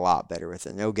guys doing a lot better with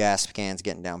it. No gas cans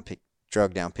getting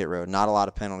drugged down pit road. Not a lot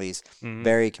of penalties. Mm-hmm.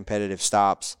 Very competitive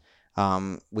stops.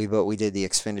 We did the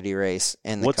Xfinity race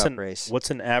and the Cup race.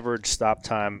 What's an average stop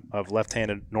time of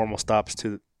left-handed normal stops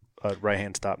to a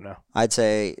right-hand stop now? I'd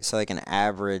say so. Like an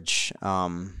average,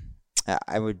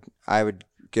 I would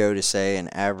go to say an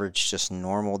average just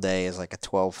normal day is like a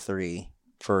 12.3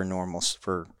 for a normal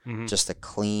just a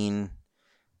clean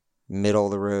middle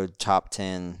of the road top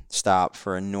 10 stop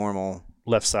for a normal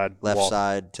left side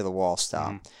to the wall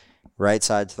stop. Right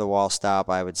side to the wall stop,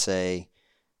 I would say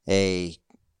a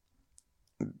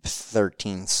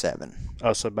 13.7.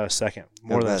 Oh, so about a second,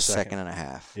 more than a second and a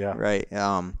half. Yeah, right.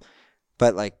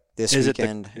 But like this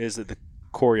weekend, is it the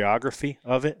choreography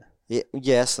of it?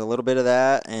 Yes, a little bit of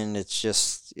that, and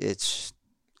it's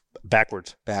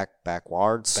backwards.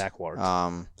 Backwards.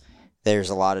 There's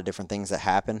a lot of different things that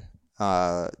happen.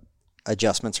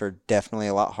 Adjustments are definitely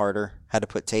a lot harder. Had to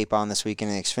put tape on this weekend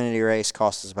in the Xfinity race.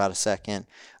 Cost us about a second.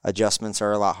 Adjustments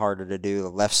are a lot harder to do. The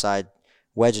left side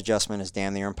wedge adjustment is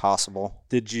damn near impossible.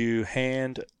 Did you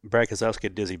hand Brad Keselowski a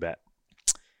dizzy bat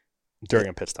during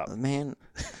a pit stop? Man,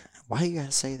 why you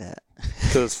gotta say that?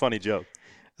 Because it's a funny joke.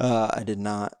 I did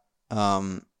not.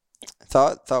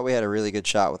 Thought we had a really good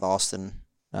shot with Austin,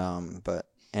 but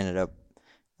ended up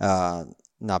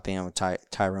not being able to.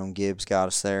 Tyrone Gibbs got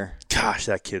us there. Gosh,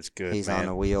 that kid's good. He's on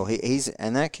the wheel.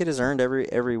 And that kid has earned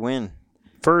every win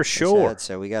for sure.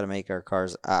 So we got to make our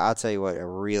cars. I'll tell you what, I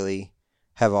really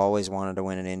have always wanted to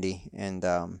win an Indy, and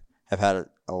have had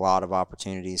a lot of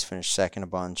opportunities. Finished second a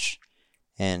bunch,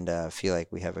 and feel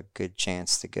like we have a good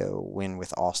chance to go win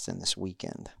with Austin this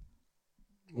weekend.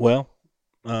 Well,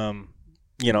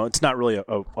 it's not really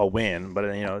a win,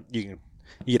 but you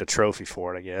get a trophy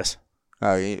for it, I guess.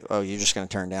 You're just going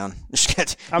to turn down?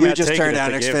 I'd just turn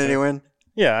down an Xfinity win?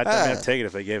 Yeah, I'd take it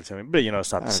if they gave it to me. But,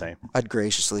 it's not the same. I'd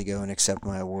graciously go and accept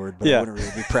my award, but I wouldn't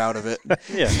really be proud of it.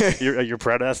 Yeah, you're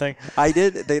proud of that thing? I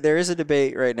did. There is a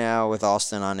debate right now with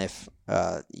Austin on if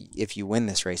you win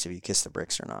this race, if you kiss the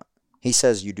bricks or not. He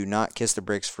says you do not kiss the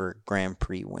bricks for Grand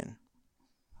Prix win.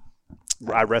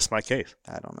 I rest my case.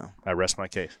 I don't know. I rest my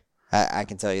case. I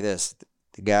can tell you this.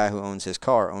 The guy who owns his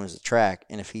car owns the track,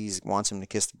 and if he wants him to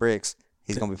kiss the bricks,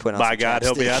 he's going to be putting on some chapstick.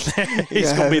 He'll be out there.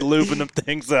 He's going to be looping them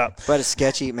things up. But it's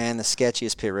sketchy, man. The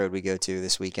sketchiest pit road we go to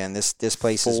this weekend. This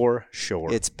place for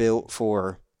sure. It's built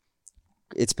for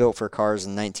cars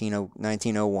in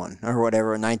 1901 or whatever,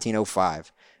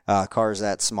 1905. Cars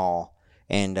that small,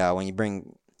 and when you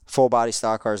bring full body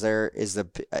stock cars there, is the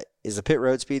pit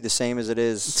road speed the same as it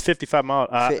is? It's 55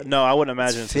 miles. No, I wouldn't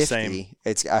imagine it's 50.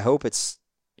 The same. I hope it's.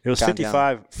 It was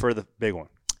 55 for the big one.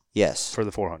 Yes. For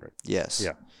the 400. Yes.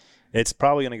 Yeah. It's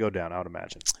probably going to go down, I would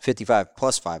imagine. 55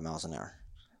 plus 5 miles an hour.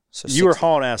 So you were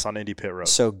hauling ass on Indy Pit Road.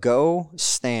 So go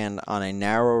stand on a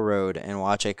narrow road and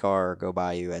watch a car go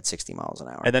by you at 60 miles an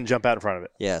hour. And then jump out in front of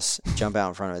it. Yes, jump out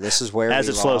in front of it. This is where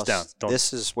slows down.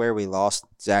 This is where we lost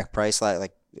Zach Price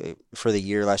like for the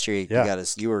year last year.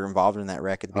 You were involved in that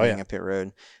wreck at the beginning of Pit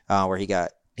Road where he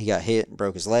got hit and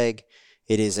broke his leg.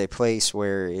 It is a place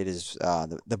where it is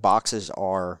the boxes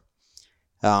are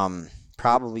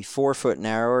probably 4 foot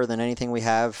narrower than anything we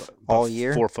have all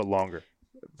year. 4 foot longer.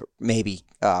 Maybe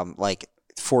like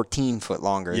 14 foot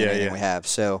longer than anything we have.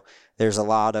 So there's a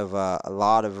lot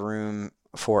of room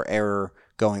for error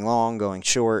going long, going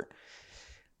short.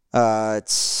 And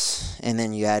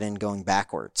then you add in going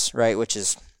backwards, right? Which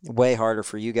is way harder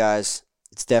for you guys.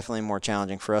 It's definitely more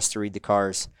challenging for us to read the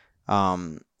cars.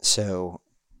 So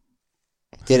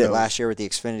did it last year with the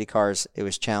Xfinity cars. It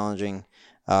was challenging.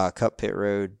 Cup Pit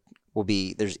Road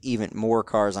there's even more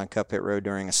cars on Cup Pit Road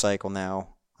during a cycle now.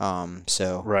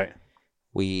 So right.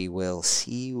 We will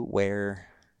see where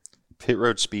pit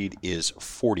road speed is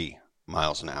 40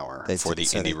 miles an hour for the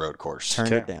Indy Road course.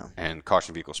 Turn it down. And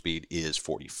caution vehicle speed is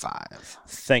 45.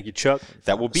 Thank you, Chuck.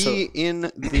 That will be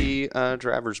in the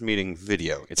drivers meeting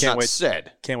video. It's not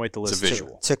said. Can't wait to listen. It's a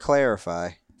visual. To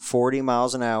clarify, 40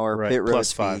 miles an hour pit road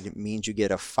speed 5 means you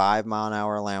get a 5 mile an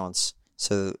hour allowance.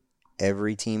 So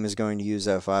every team is going to use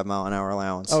that 5 mile an hour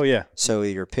allowance. Oh, yeah. So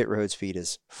your pit road speed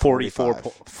is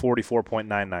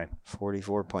 44.99.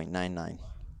 44.99.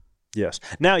 Yes.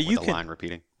 Now With you the can. line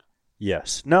repeating.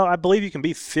 Yes. No, I believe you can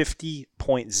be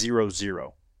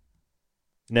 50.00.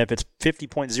 And if it's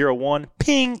 50.01,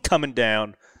 ping, coming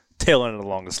down, tail end of the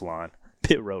longest line.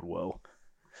 Pit road, whoa.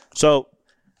 So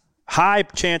high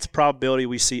chance probability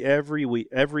we see every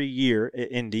year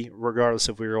at Indy, regardless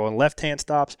if we're on left-hand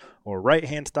stops or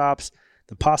right-hand stops,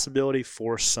 the possibility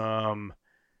for some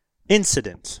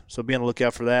incidents. So be on the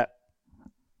lookout for that.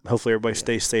 Hopefully everybody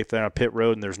stays safe there on pit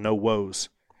road and there's no woes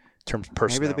in terms of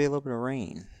personnel. Maybe there'll be a little bit of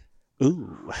rain.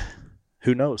 Ooh,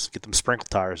 who knows? Get them sprinkle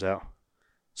tires out.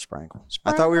 Sprinkle.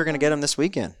 I thought we were going to get them this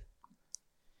weekend.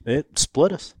 It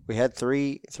split us. We had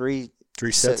three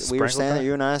sets. We were standing there,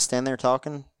 you and I standing there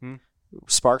talking.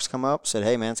 Sparks come up, said,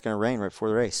 "Hey man, it's going to rain right before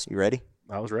the race. You ready?"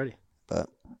 I was ready, but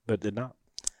it did not.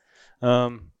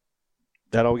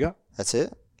 That all we got? That's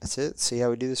it. That's it. See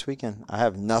how we do this weekend. I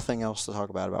have nothing else to talk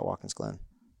about Watkins Glen.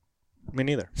 Me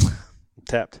neither.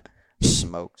 Tapped.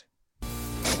 Smoked.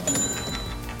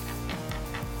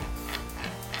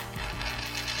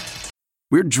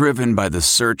 We're driven by the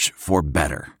search for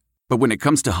better. But when it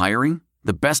comes to hiring,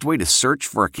 the best way to search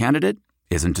for a candidate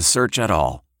isn't to search at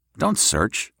all. Don't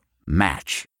search.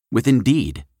 Match. With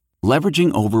Indeed.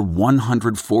 Leveraging over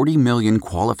 140 million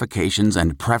qualifications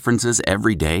and preferences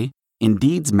every day,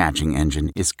 Indeed's matching engine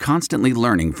is constantly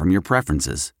learning from your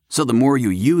preferences. So the more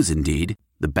you use Indeed,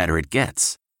 the better it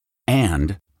gets.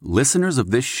 And listeners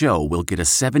of this show will get a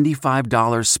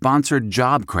 $75 sponsored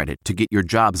job credit to get your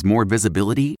jobs more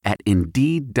visibility at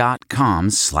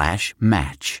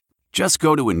Indeed.com/match. Just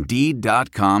go to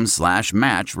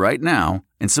Indeed.com/match right now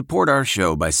and support our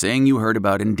show by saying you heard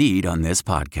about Indeed on this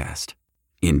podcast.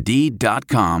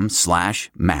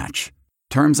 Indeed.com/match.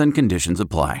 Terms and conditions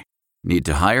apply. Need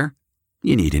to hire?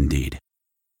 You need Indeed.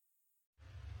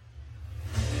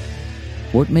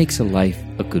 What makes a life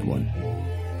a good one?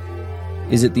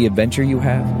 Is it the adventure you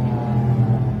have?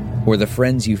 Or the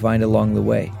friends you find along the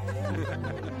way?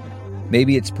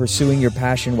 Maybe it's pursuing your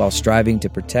passion while striving to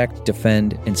protect,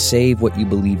 defend, and save what you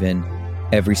believe in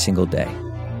every single day.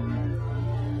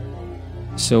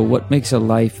 So what makes a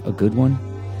life a good one?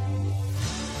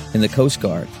 In the Coast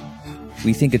Guard,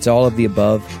 we think it's all of the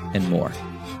above and more.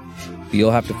 But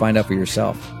you'll have to find out for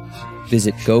yourself.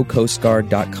 Visit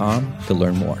gocoastguard.com to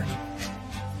learn more.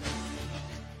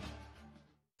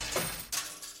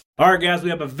 All right, guys, we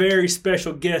have a very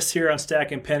special guest here on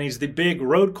Stacking Pennies, the big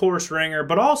road course ringer,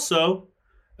 but also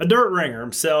a dirt ringer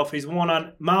himself. He's won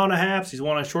on mile and a half. He's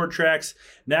won on short tracks.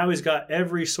 Now he's got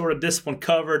every sort of discipline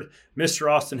covered.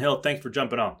 Mr. Austin Hill, thanks for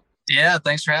jumping on. Yeah,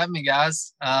 thanks for having me,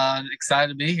 guys. Excited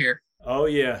to be here. Oh,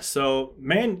 yeah. So,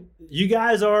 man, you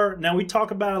guys are – now we talk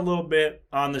about a little bit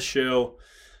on the show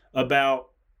about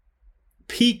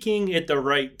peaking at the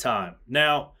right time.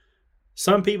 Now,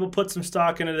 some people put some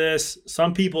stock into this.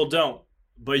 Some people don't.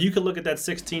 But you could look at that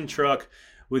 16 truck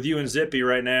with you and Zippy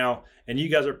right now, and you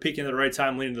guys are peaking at the right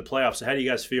time leading to the playoffs. So how do you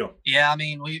guys feel? Yeah, I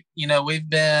mean, we've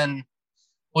been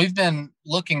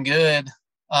looking good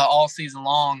all season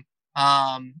long.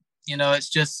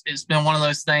 It's been one of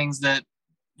those things that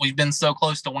we've been so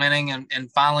close to winning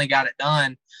and finally got it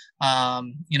done.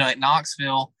 At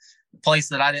Knoxville, a place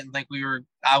that I didn't think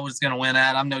I was going to win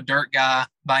at. I'm no dirt guy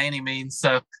by any means,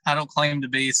 so I don't claim to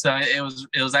be. So it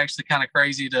was actually kind of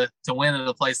crazy to win at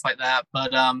a place like that.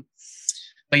 But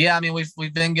yeah, I mean,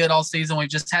 we've been good all season. We've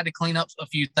just had to clean up a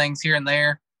few things here and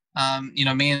there.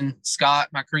 Me and Scott,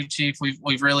 my crew chief,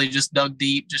 we've really just dug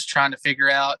deep, just trying to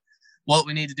figure out what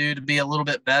we need to do to be a little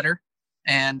bit better.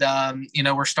 And,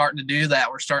 we're starting to do that.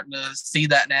 We're starting to see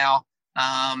that now.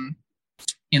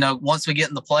 Once we get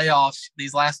in the playoffs,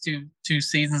 these last two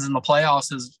seasons in the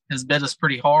playoffs has bit us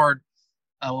pretty hard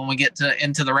when we get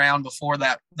into the round before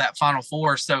that Final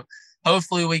Four. So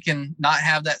hopefully we can not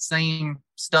have that same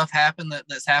stuff happen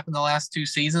that's happened the last two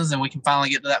seasons, and we can finally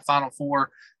get to that Final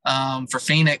Four for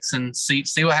Phoenix and see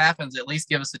what happens. At least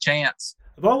give us a chance.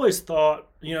 I've always thought,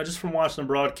 just from watching the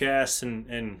broadcasts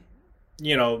and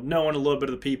knowing a little bit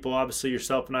of the people, obviously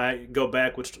yourself and I go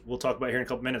back, which we'll talk about here in a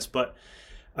couple minutes, but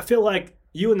I feel like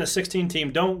you and the 16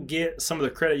 team don't get some of the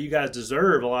credit you guys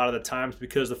deserve a lot of the times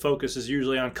because the focus is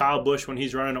usually on Kyle Busch when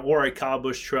he's running, or a Kyle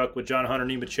Busch truck with John Hunter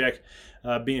Nemechek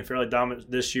being fairly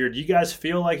dominant this year. Do you guys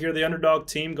feel like you're the underdog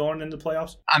team going into the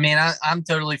playoffs? I mean, I'm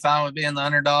totally fine with being the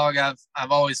underdog.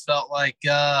 I've always felt like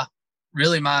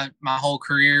really my whole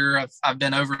career I've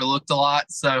been overlooked a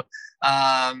lot. So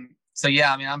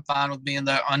yeah, I mean, I'm fine with being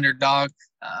the underdog.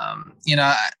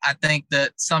 I think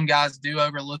that some guys do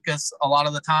overlook us a lot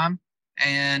of the time,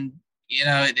 and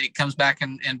it comes back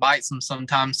and bites them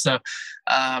sometimes. So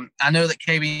I know that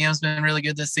KBM's been really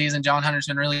good this season. John Hunter's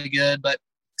been really good, but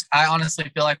I honestly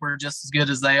feel like we're just as good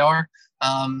as they are,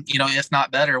 if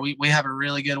not better. We have a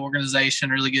really good organization,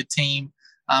 really good team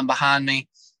behind me,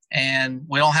 and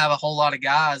we don't have a whole lot of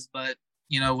guys, but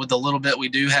with the little bit we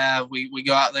do have, we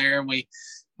go out there and we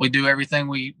do everything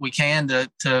we can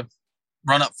to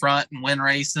run up front and win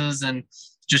races and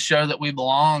just show that we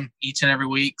belong each and every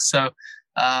week. So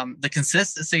the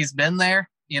consistency's been there.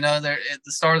 There at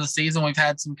the start of the season, we've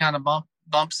had some kind of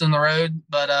bumps in the road,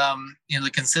 but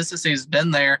the consistency has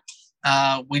been there.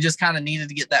 We just kind of needed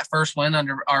to get that first win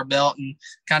under our belt and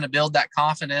kind of build that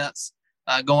confidence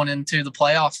going into the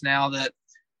playoffs now that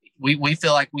we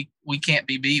feel like we can't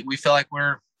be beat. We feel like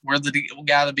we're the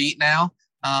guy to beat now.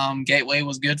 Gateway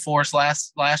was good for us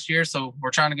last year, so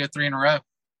we're trying to go 3 in a row.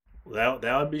 Well,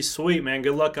 that would be sweet, man.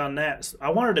 Good luck on that. So I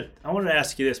wanted to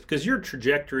ask you this because your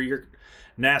trajectory, your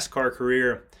NASCAR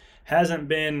career, hasn't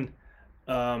been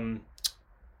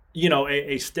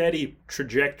a steady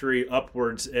trajectory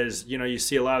upwards as, you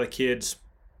see a lot of the kids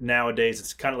nowadays.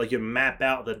 It's kind of like you map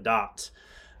out the dots.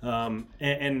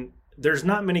 And there's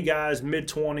not many guys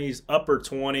mid-20s, upper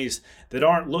 20s that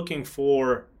aren't looking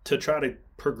to try to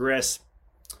progress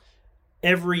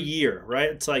every year, right?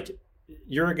 It's like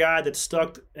you're a guy that's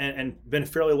stuck and been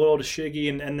fairly loyal to Shiggy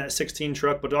and that 16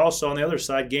 truck, but also on the other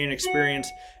side, gaining experience,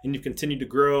 and you've continued to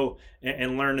grow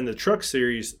and learn in the truck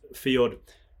series field.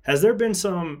 Has there been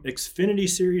some Xfinity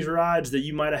Series rides that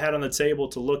you might have had on the table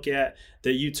to look at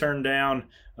that you turned down?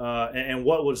 And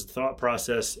what was the thought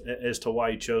process as to why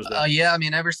you chose that? Yeah, I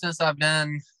mean, ever since I've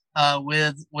been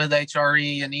with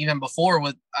HRE and even before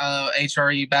with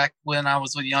HRE back when I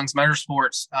was with Young's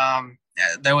Motorsports,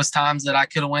 there was times that I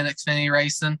could have went Xfinity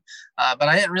racing, but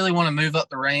I didn't really want to move up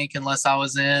the rank unless I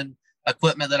was in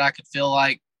equipment that I could feel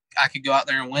like I could go out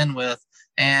there and win with.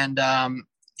 And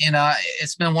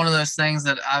it's been one of those things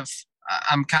that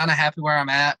I'm kind of happy where I'm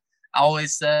at. I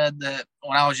always said that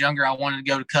when I was younger, I wanted to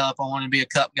go to Cup. I wanted to be a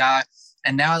Cup guy.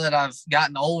 And now that I've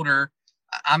gotten older,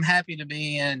 I'm happy to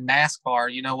be in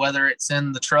NASCAR, whether it's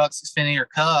in the trucks, Xfinity, or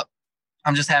Cup.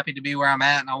 I'm just happy to be where I'm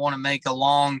at, and I want to make a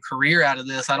long career out of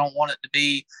this. I don't want it to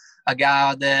be a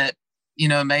guy that,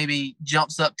 maybe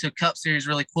jumps up to Cup Series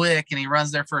really quick and he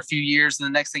runs there for a few years, and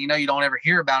the next thing you know, you don't ever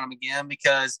hear about him again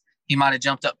because he might have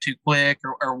jumped up too quick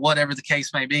or whatever the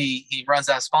case may be. He runs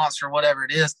out of sponsor, whatever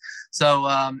it is. So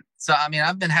I mean,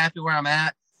 I've been happy where I'm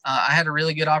at. I had a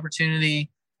really good opportunity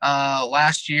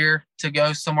last year to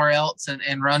go somewhere else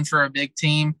and run for a big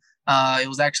team. It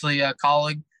was actually a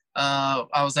colleague.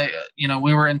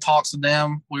 We were in talks with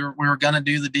them. We were going to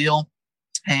do the deal,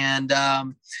 and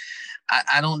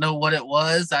I don't know what it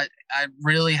was. I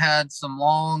really had some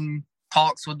long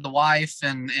talks with the wife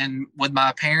and with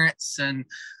my parents, and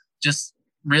just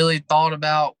really thought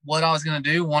about what I was going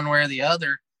to do one way or the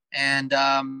other. And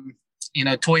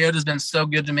Toyota's been so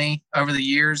good to me over the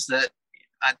years that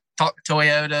I talked to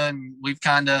Toyota, and we've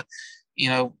kind of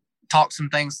talked some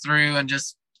things through, and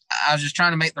I was just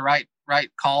trying to make the right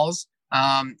calls.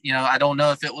 I don't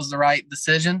know if it was the right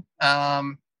decision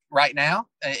right now.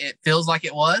 It feels like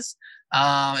it was.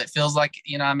 It feels like,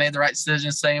 I made the right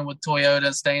decision staying with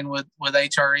Toyota, staying with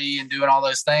HRE and doing all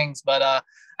those things. But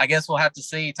I guess we'll have to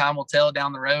see. Time will tell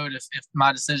down the road if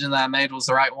my decision that I made was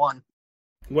the right one.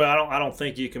 Well, I don't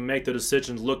think you can make the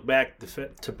decisions look back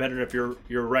to better if you're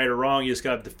right or wrong. You just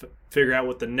got to figure out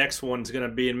what the next one's going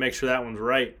to be and make sure that one's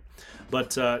right.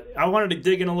 But I wanted to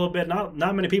dig in a little bit. Not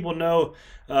many people know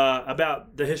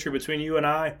about the history between you and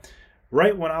I.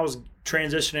 Right when I was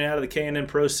transitioning out of the K&N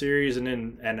Pro Series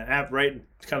and right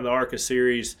kind of the ARCA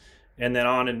Series, and then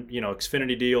on in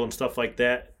Xfinity deal and stuff like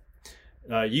that.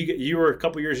 You were a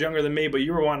couple years younger than me, but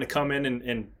you were wanting to come in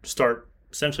and start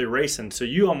essentially racing. So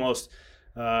you almost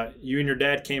you and your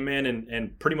dad came in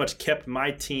and pretty much kept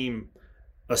my team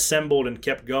assembled and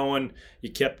kept going. You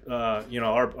kept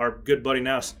our good buddy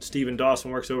now, Steven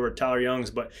Dawson, works over at Tyler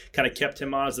Young's, but kind of kept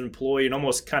him on as an employee and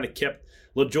almost kind of kept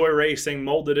LaJoy Racing,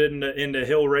 molded it into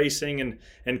Hill Racing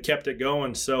and kept it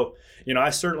going. So I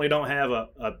certainly don't have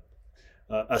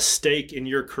a stake in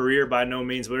your career by no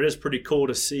means, but it is pretty cool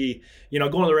to see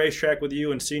going to the racetrack with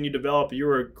you and seeing you develop. You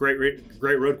were a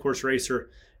great road course racer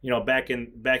back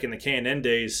in the K&N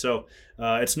days. So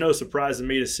it's no surprise to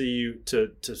me to see you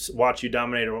to watch you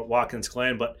dominate at Watkins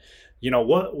Glen. But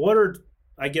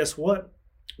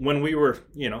when we were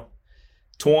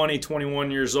 20, 21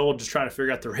 years old, just trying to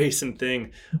figure out the racing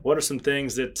thing, what are some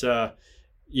things that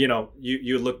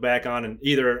you look back on and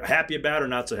either happy about or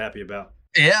not so happy about?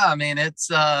 Yeah, I mean, it's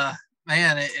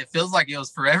it feels like it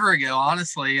was forever ago,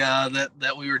 honestly,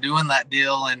 that we were doing that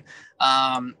deal. And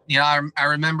I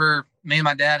remember me and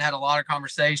my dad had a lot of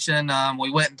conversation.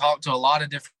 We went and talked to a lot of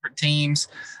different teams.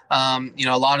 A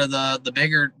lot of the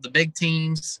big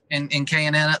teams in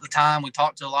K&N at the time. We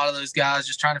talked to a lot of those guys,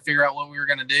 just trying to figure out what we were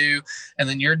going to do. And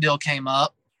then your deal came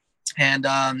up, and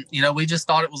we just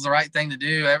thought it was the right thing to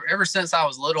do. Ever since I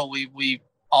was little, we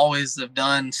always have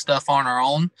done stuff on our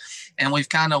own, and we've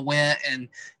kind of went and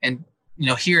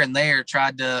here and there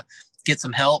tried to get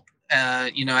some help,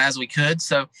 as we could.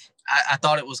 So I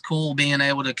thought it was cool being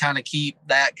able to kind of keep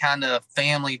that kind of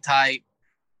family type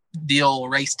deal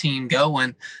race team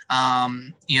going.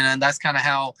 And that's kind of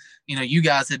how, you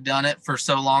guys had done it for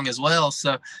so long as well.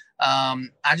 So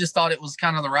I just thought it was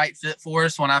kind of the right fit for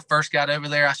us. When I first got over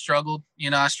there, I struggled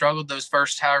those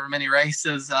first however many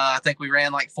races. I think we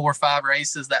ran like 4 or 5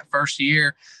 races that first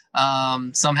year.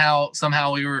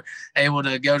 Somehow we were able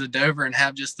to go to Dover and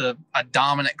have just a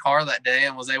dominant car that day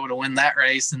and was able to win that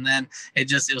race. And then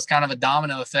it was kind of a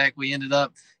domino effect. We ended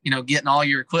up, getting all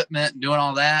your equipment and doing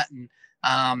all that. And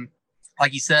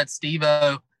Like you said,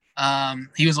 Steve-O,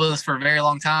 he was with us for a very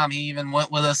long time. He even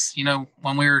went with us,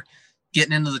 when we were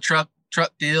getting into the truck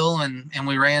deal, and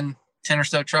we ran 10 or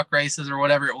so truck races or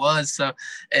whatever it was. So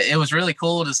it was really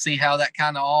cool to see how that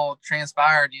kind of all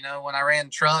transpired. When I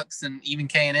ran trucks and even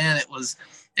K&N, it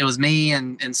was me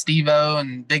and Steve-O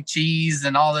and Big Cheese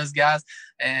and all those guys.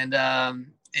 And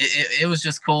it was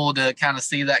just cool to kind of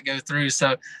see that go through.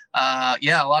 So a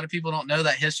lot of people don't know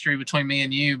that history between me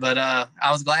and you, but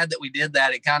I was glad that we did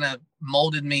that. It kind of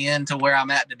molded me into where I'm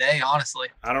at today, honestly.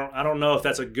 I don't know if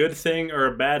that's a good thing or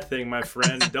a bad thing, my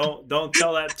friend. Don't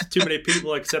tell that to too many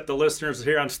people except the listeners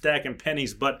here on Stacking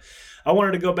Pennies. But I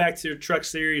wanted to go back to your truck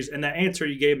series and that answer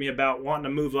you gave me about wanting to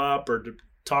move up or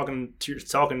talking to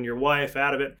your wife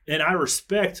out of it. And I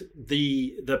respect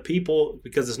the people,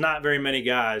 because there's not very many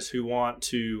guys who want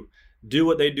to do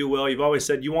what they do well. You've always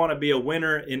said you want to be a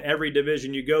winner in every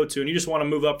division you go to, and you just want to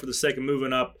move up for the sake of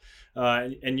moving up.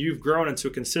 And you've grown into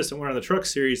a consistent winner in the truck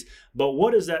series. But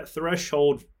what is that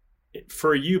threshold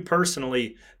for you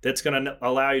personally that's going to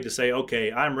allow you to say,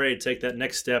 okay, I'm ready to take that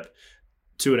next step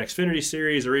to an Xfinity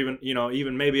series, or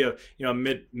even maybe a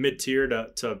mid tier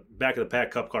to back of the pack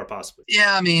Cup car possibly?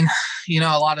 Yeah, I mean, a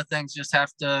lot of things just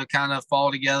have to kind of fall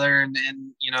together, and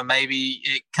maybe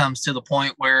it comes to the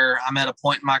point where I'm at a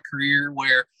point in my career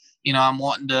where I'm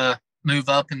wanting to move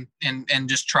up and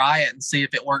just try it and see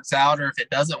if it works out, or if it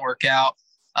doesn't work out.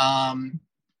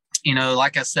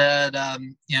 Like I said,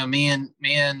 me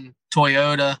and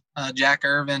Toyota, Jack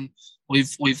Irvin,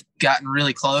 we've gotten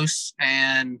really close,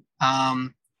 and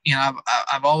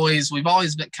we've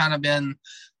always been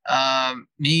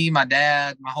me, my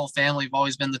dad, my whole family have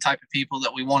always been the type of people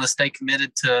that we want to stay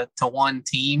committed to one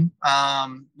team.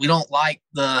 We don't like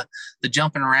the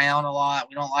jumping around a lot.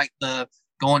 We don't like the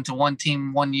going to one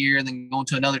team one year and then going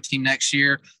to another team next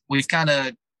year. We've kind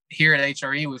of, here at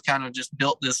HRE, we've kind of just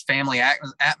built this family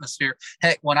atmosphere.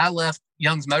 Heck, when I left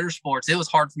Young's Motorsports, it was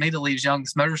hard for me to leave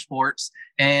Young's Motorsports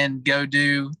and go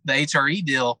do the HRE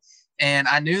deal. And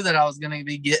I knew that I was going to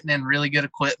be getting in really good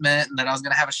equipment and that I was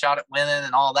going to have a shot at winning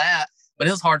and all that. But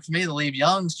it was hard for me to leave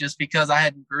Young's just because I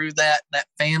had grew that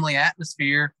family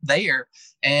atmosphere there.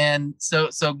 And so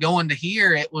going to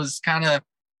here, it was kind of,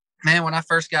 man, when I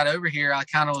first got over here, I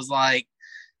kind of was like,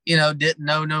 didn't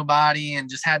know nobody and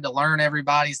just had to learn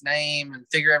everybody's name and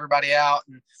figure everybody out.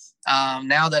 And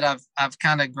now that I've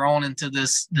kind of grown into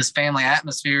this family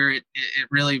atmosphere, it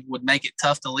really would make it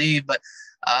tough to leave.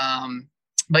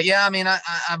 But yeah, I mean,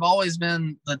 I've always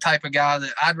been the type of guy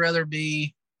that I'd rather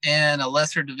be in a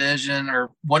lesser division,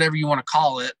 or whatever you want to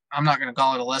call it. I'm not going to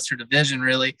call it a lesser division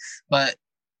really, but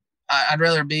I'd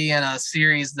rather be in a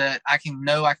series that I can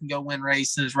go win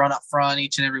races, run up front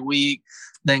each and every week,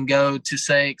 than go to,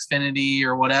 say, Xfinity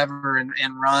or whatever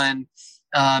and run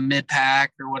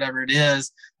mid-pack or whatever it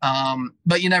is.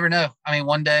 But you never know. I mean,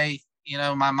 one day,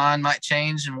 my mind might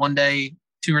change, and one day,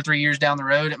 2 or 3 years down the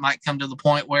road, it might come to the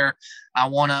point where I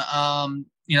want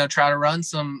to, try to run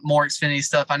some more Xfinity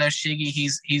stuff. I know Shiggy,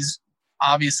 he's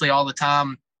obviously all the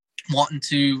time wanting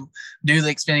to do the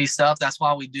Xfinity stuff. That's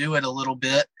why we do it a little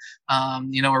bit.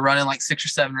 We're running like 6 or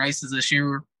 7 races this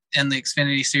year in the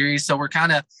Xfinity series. So we're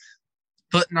kind of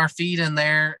putting our feet in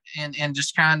there and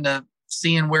just kind of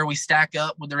seeing where we stack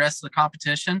up with the rest of the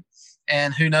competition.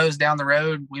 And who knows, down the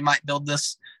road, we might build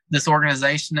this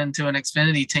organization into an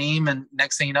Xfinity team. And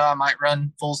next thing you know, I might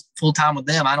run full time with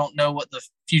them. I don't know what the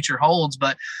future holds,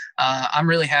 but I'm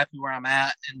really happy where I'm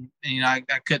at. And I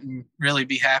couldn't really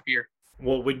be happier.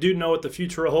 Well, we do know what the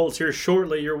future holds here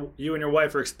shortly. You and your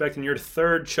wife are expecting your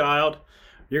 3rd child.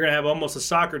 You're going to have almost a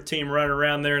soccer team running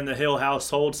around there in the Hill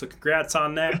household, so congrats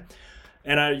on that.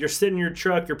 And you're sitting in your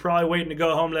truck. You're probably waiting to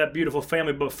go home to that beautiful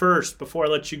family. But first, before I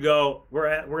let you go,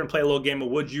 we're going to play a little game of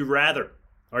Would You Rather.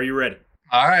 Are you ready?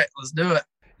 All right, let's do it.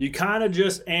 You kind of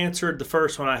just answered the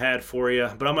first one I had for you,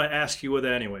 but I'm going to ask you with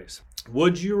it anyways.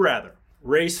 Would you rather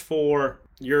race for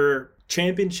your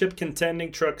championship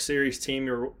contending truck series team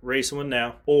you're racing with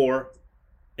now, or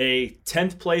a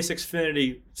 10th place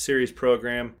Xfinity series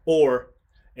program, or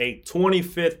a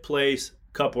 25th place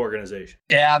Cup organization?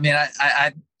 Yeah, I mean,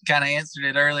 I kind of answered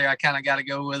it earlier. I kind of got to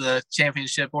go with a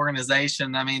championship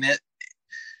organization. I mean,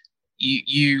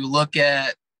 you look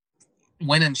at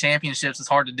winning championships, it's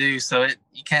hard to do. So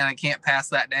you kind of can't pass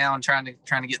that down trying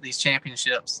to get these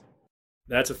championships.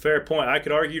 That's a fair point. I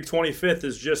could argue 25th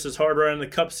is just as hard running the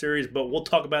Cup Series, but we'll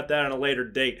talk about that on a later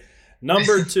date.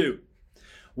 Number 2,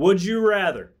 would you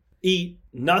rather eat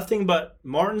nothing but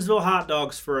Martinsville hot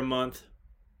dogs for a month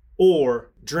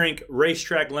or drink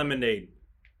racetrack lemonade?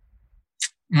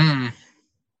 I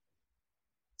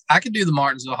could do the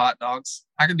Martinsville hot dogs.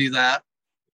 I could do that.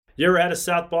 You ever had a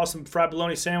South Boston fried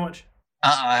bologna sandwich?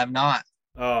 I have not.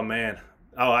 Oh, man.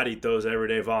 Oh, I'd eat those every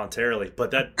day voluntarily. But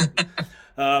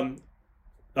that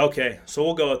okay, so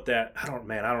we'll go with that. I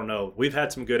don't know. We've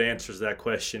had some good answers to that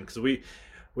question because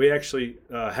we actually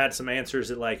had some answers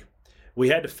that, like, we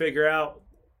had to figure out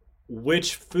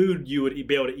which food you would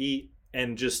be able to eat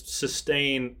and just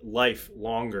sustain life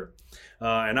longer.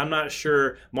 And I'm not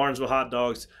sure Martinsville hot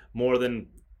dogs more than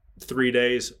 3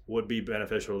 days would be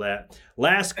beneficial to that.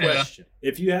 Last question. Yeah.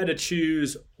 If you had to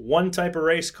choose one type of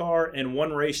race car and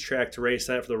one racetrack to race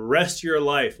at for the rest of your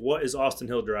life, what is Austin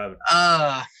Hill driving?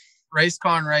 Race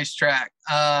car and racetrack.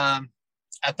 I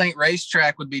think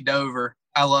racetrack would be Dover.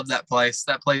 I love that place.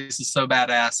 That place is so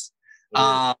badass.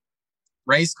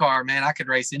 Race car, man, I could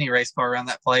race any race car around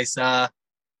that place. I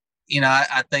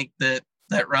think that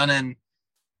running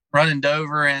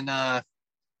Dover and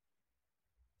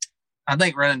I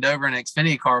think running Dover in an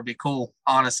Xfinity car would be cool,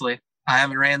 honestly. I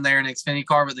haven't ran there in an Xfinity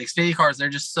car, but the Xfinity cars, they're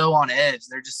just so on edge.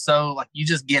 They're just so, like, you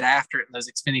just get after it in those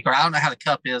Xfinity cars. I don't know how the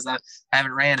Cup is. I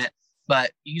haven't ran it,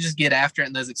 but you just get after it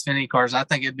in those Xfinity cars. I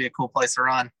think it'd be a cool place to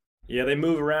run. Yeah, they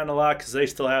move around a lot because they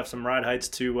still have some ride heights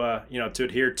to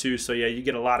adhere to. So, yeah, you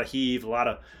get a lot of heave, a lot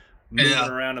of moving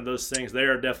around in those things. They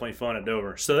are definitely fun at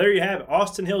Dover. So there you have it.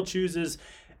 Austin Hill chooses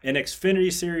an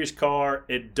Xfinity Series car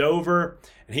at Dover,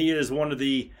 and he is one of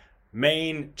the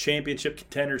main championship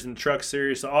contenders in the Truck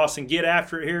Series. So, Austin, get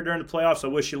after it here during the playoffs. I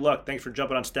wish you luck. Thanks for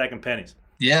jumping on Stacking Pennies.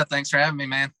 Yeah, thanks for having me,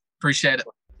 man. Appreciate it.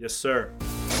 Yes, sir.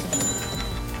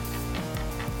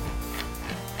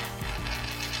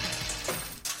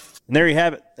 And there you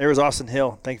have it. There was Austin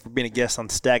Hill. Thank you for being a guest on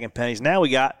Stacking Pennies. Now we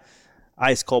got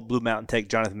Ice Cold Blue Mountain Take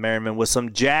Jonathan Merriman with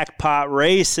some jackpot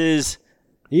races.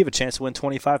 You have a chance to win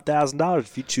 $25,000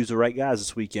 if you choose the right guys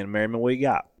this weekend. Merriman, what you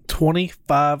got?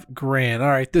 $25,000. All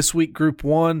right, this week, Group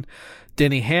 1,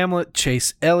 Denny Hamlet,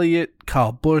 Chase Elliott,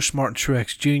 Kyle Busch, Martin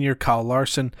Truex Jr., Kyle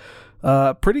Larson.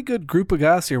 Pretty good group of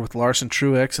guys here with Larson,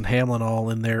 Truex, and Hamlin all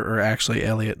in there, or actually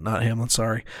Elliott, not Hamlin,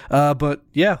 sorry. But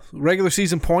yeah, regular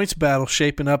season points battle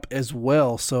shaping up as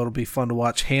well, so it'll be fun to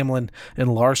watch Hamlin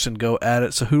and Larson go at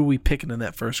it. So who are we picking in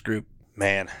that first group?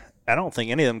 Man, I don't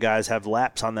think any of them guys have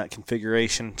laps on that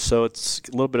configuration, so it's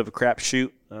a little bit of a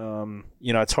crapshoot.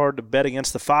 It's hard to bet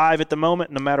against the 5 at the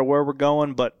moment, no matter where we're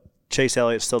going, but Chase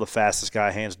Elliott's still the fastest guy,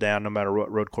 hands down, no matter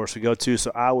what road course we go to.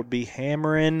 So I would be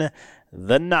hammering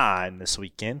the 9 this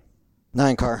weekend.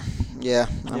 9 car. Yeah,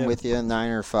 I'm with you. 9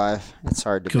 or 5. It's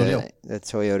hard to bet. The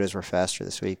Toyotas were faster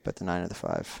this week, but the 9 or the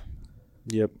 5.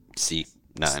 Yep. C,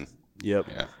 9. Yep.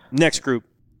 Yeah. Next group.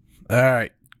 All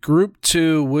right. Group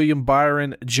 2, William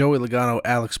Byron, Joey Logano,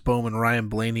 Alex Bowman, Ryan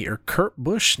Blaney, or Kurt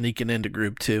Busch sneaking into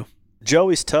Group 2.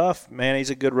 Joey's tough, man. He's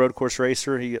a good road course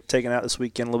racer. He got taken out this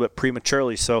weekend a little bit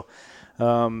prematurely. So,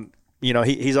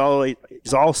 he's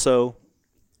also,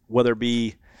 whether it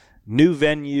be new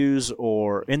venues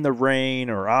or in the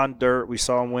rain or on dirt, we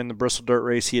saw him win the Bristol Dirt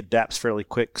Race. He adapts fairly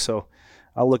quick. So,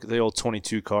 I'll look at the old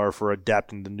 22 car for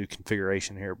adapting the new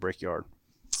configuration here at Brickyard.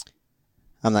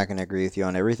 I'm not going to agree with you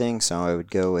on everything, so I would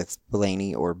go with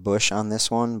Blaney or Busch on this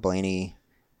one. Blaney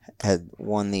had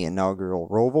won the inaugural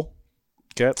Roval.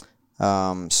 Okay.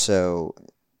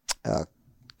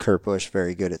 Kurt Busch,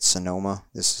 very good at Sonoma.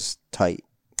 This is tight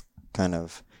kind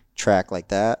of track like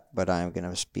that, but I'm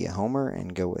going to be a homer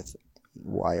and go with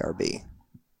YRB.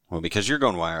 Well, because you're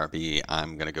going YRB,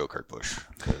 I'm going to go Kurt Busch.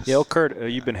 Yeah, Kurt,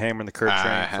 you've been hammering the Kurt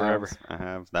train forever. I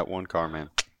have that one car, man.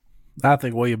 I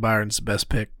think William Byron's the best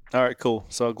pick. All right, cool.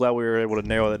 So glad we were able to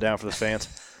narrow that down for the fans.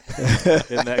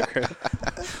 Isn't that great?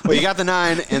 Well, you got the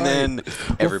 9, and then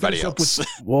everybody else.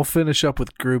 We'll finish up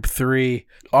with Group 3.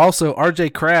 Also,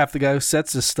 RJ Kraft, the guy who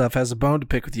sets this stuff, has a bone to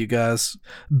pick with you guys.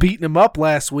 Beating him up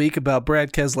last week about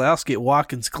Brad Keselowski at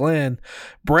Watkins Glen.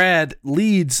 Brad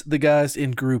leads the guys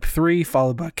in Group 3,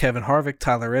 followed by Kevin Harvick,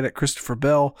 Tyler Reddick, Christopher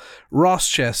Bell, Ross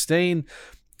Chastain.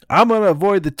 I'm going to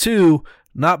avoid the 2.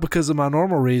 Not because of my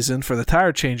normal reason for the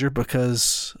tire changer,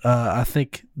 because I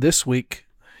think this week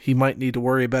he might need to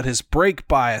worry about his brake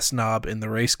bias knob in the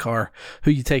race car.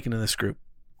 Who you taking in this group?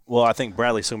 Well, I think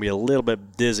Bradley's going to be a little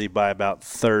bit dizzy by about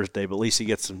Thursday, but at least he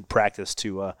gets some practice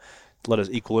to let his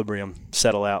equilibrium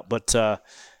settle out. But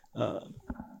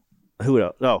who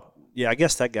else? Oh, yeah, I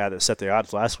guess that guy that set the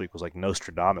odds last week was like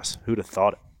Nostradamus. Who'd have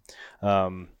thought it?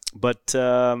 I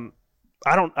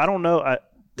don't know.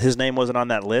 His name wasn't on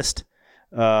that list.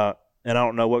 And I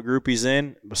don't know what group he's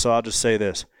in, so I'll just say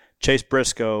this. Chase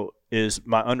Briscoe is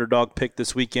my underdog pick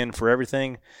this weekend for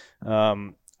everything.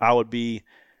 I would be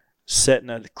setting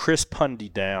a Chris Pundy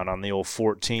down on the old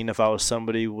 14 if I was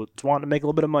somebody who was wanting to make a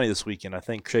little bit of money this weekend. I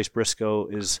think Chase Briscoe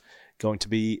is going to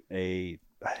be a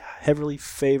heavily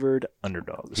favored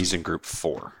underdog. He's in Group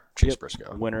 4. Chase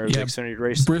Briscoe. Winner of the Xfinity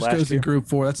race Briscoe's last year. in Group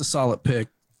 4. That's a solid pick.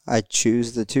 I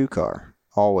choose the 2 car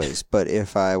always, but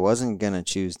if I wasn't going to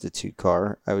choose the 2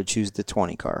 car, I would choose the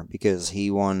 20 car because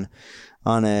he won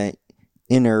on a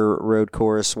inner road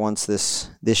course once this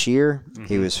year. Mm-hmm.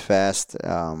 He was fast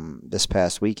this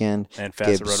past weekend. And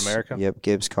fast at Road America. Yep,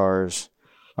 Gibbs cars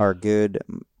are good.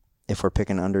 If we're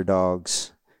picking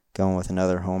underdogs, going with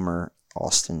another homer,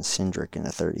 Austin Cindric in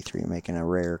a 33, making a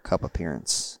rare Cup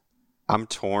appearance. I'm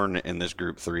torn in this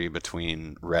Group 3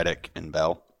 between Reddick and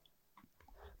Bell,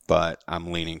 but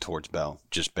I'm leaning towards Bell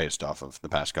just based off of the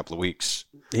past couple of weeks.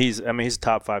 He's a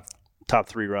top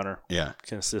 3 runner. Yeah,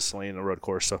 consistently in the road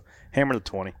course. So hammer the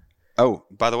 20. Oh,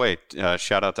 by the way,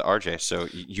 shout out to RJ. So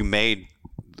you made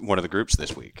one of the groups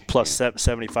this week. Plus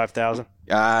 75,000.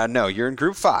 No, you're in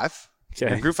Group 5. Okay.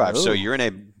 You're in Group 5. So you're in a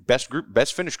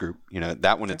best finish group. You know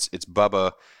that one. It's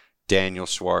Bubba, Daniel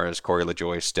Suarez, Corey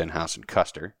LaJoie, Stenhouse, and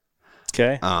Custer.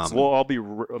 Okay. So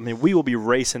we will be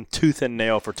racing tooth and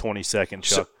nail for 20 seconds,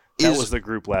 Chuck. So that was the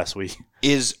group last week.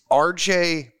 Is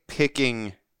RJ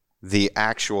picking the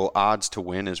actual odds to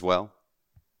win as well,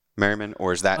 Merriman,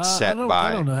 or is that set by?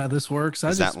 I don't know how this works.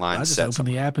 I just set open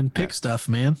the app and pick stuff,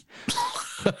 man.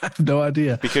 I have no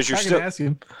idea. Because you're still ask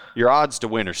him. Your odds to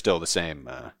win are still the same.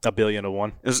 $1 billion to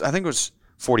 1. I think it was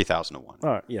 40,000 to 1. All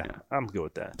right, yeah, I'm good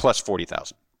with that. Plus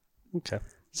 40,000. Okay.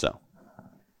 So,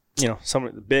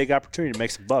 some big opportunity to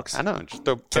make some bucks. I know. Just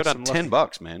throw down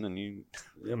 $10, man, and you.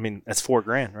 I mean, that's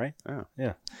 $4,000, right? Oh.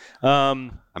 Yeah.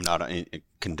 I'm not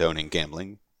condoning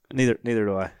gambling. Neither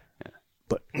do I. Yeah.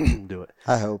 But do it.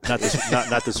 I hope not this.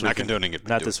 Not this weekend. Not condoning it.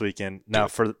 Not this weekend. Now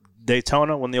for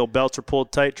Daytona, when the old belts are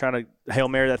pulled tight, trying to Hail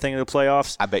Mary that thing in the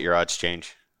playoffs. I bet your odds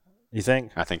change. You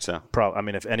think? I think so. Probably. I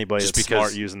mean, if anybody is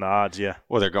smart using the odds, yeah.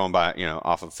 Well, they're going by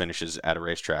off of finishes at a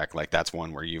racetrack. Like that's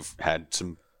one where you've had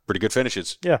some pretty good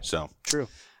finishes. Yeah. So true.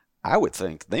 I would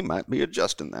think they might be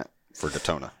adjusting that for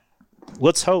Daytona.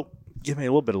 Let's hope. Give me a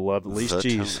little bit of love at least.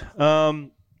 Jeez.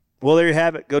 Well, there you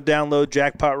have it. Go download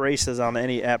Jackpot Races on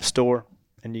any app store,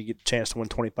 and you get a chance to win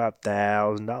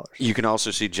 $25,000. You can also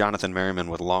see Jonathan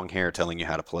Merriman with long hair telling you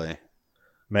how to play.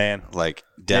 Man. Like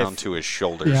down to his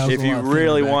shoulders. Yeah, if you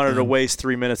really wanted to waste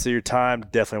 3 minutes of your time,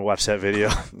 definitely watch that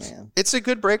video. Man. It's a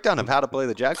good breakdown of how to play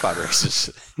the Jackpot Races.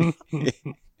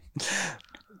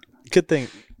 Good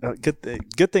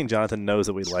thing Jonathan knows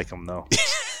that we like him, though.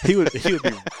 He would be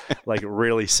like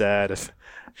really sad if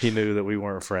he knew that we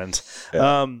weren't friends.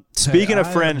 Yeah. Speaking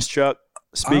of friends, Chuck.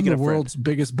 I'm the world's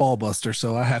biggest ball buster,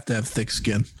 so I have to have thick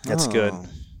skin. That's good.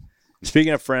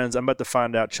 Speaking of friends, I'm about to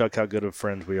find out, Chuck, how good of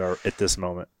friends we are at this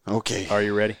moment. Okay. Are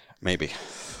you ready? Maybe.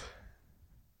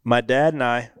 My dad and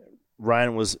I,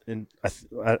 Ryan was in.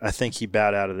 I think he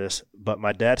bowed out of this, but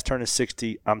my dad's turning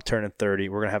 60. I'm turning 30.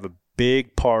 We're gonna have a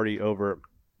big party over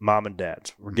Mom and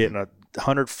Dad's. We're getting a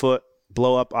 100-foot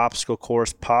blow-up obstacle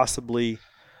course, possibly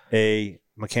a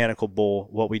mechanical bull.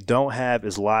 What we don't have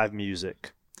is live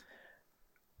music.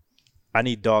 I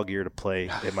need dog ear to play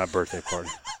at my birthday party.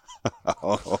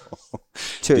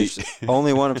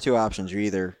 Only one of two options. You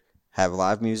either have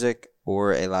live music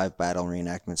or a live battle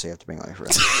reenactment, so you have to bring all your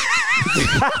friends.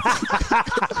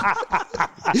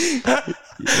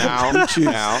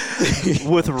 Now,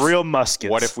 with real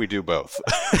muskets. What if we do both?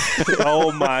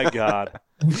 Oh my God!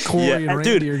 Corey and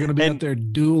Randy are going to be out there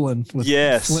dueling with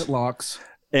flintlocks.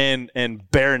 And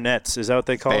bayonets, is that what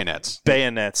they call bayonets? It?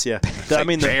 Bayonets, yeah. I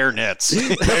mean bayonets.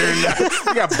 We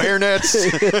got bayonets.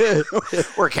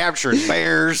 We're capturing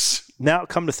bears. Now,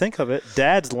 come to think of it,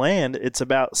 Dad's land, it's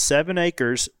about 7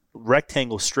 acres,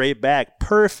 rectangle, straight back,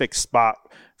 perfect spot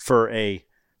for a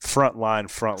front line.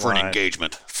 For an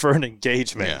engagement. For an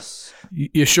engagement. Yes.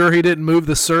 You sure he didn't move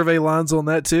the survey lines on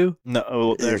that too?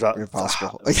 No, there's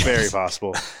possible. Very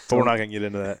possible. But we're not going to get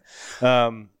into that.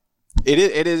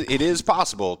 It is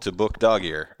possible to book dog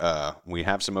ear. We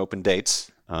have some open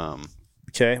dates.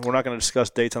 Okay, we're not going to discuss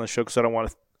dates on the show because I don't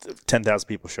want 10,000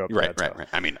 people show up. Right.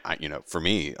 I mean, for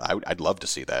me, I'd love to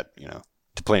see that.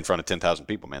 To play in front of 10,000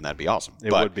 people, man, that'd be awesome.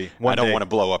 It would be. I don't want to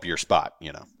blow up your spot.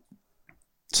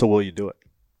 So will you do it?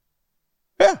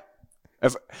 Yeah.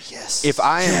 If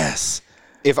I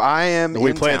am,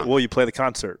 will you play the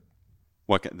concert?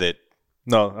 What that?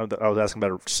 No, I was asking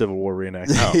about a Civil War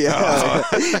reenactment.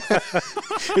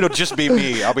 It'll just be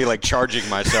me. I'll be like charging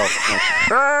myself,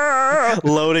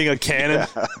 loading a cannon.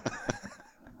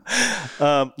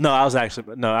 Yeah. I was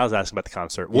asking about the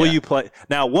concert. Will you play?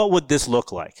 Now, what would this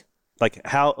look like? Like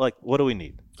how? Like what do we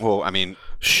need? Well, I mean,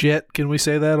 shit. Can we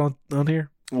say that on here?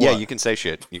 What? Yeah, you can say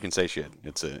shit.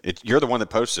 You're the one that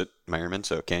posts it, Merriman.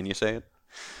 So can you say it?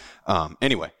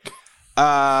 Anyway,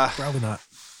 probably not.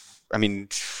 I mean,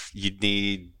 you'd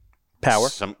need power.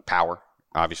 Some power.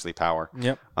 obviously power.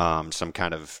 Yep. Some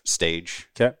kind of stage.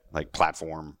 Okay. Like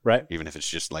platform. Right. Even if it's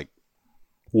just like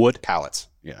wood pallets.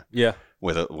 Yeah. Yeah.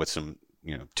 With some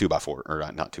 2x4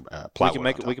 or not 2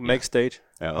 plywood. We can make stage.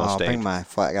 Yeah, I'll stage. bring I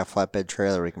got a flatbed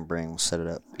trailer we can bring. We'll set it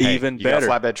up. Even you better.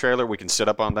 Got a flatbed trailer. We can sit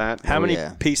up on that. How many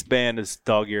piece band is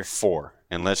Dog Ear? 4.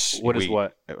 Unless what?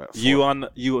 4.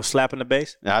 You slapping the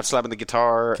bass? I'm slapping the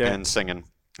guitar and singing.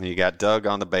 And you got Doug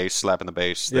on the bass, slapping the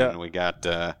bass. Then we got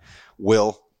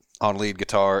Will on lead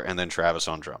guitar, and then Travis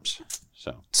on drums.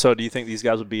 So do you think these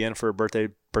guys would be in for a birthday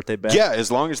bash? Yeah, as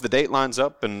long as the date lines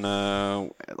up and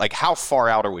how far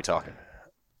out are we talking?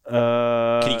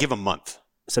 Can you give a month?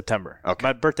 September. Okay.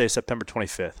 My birthday is September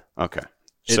 25th. Okay.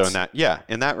 So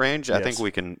in that range, I think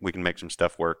we can make some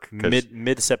stuff work.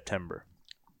 Mid September.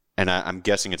 And I'm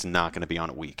guessing it's not going to be on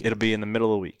a week. It'll be in the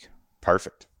middle of the week.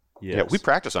 Perfect. Yes. Yeah, we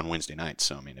practice on Wednesday nights.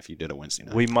 So, I mean, if you did a Wednesday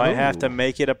night. We might have to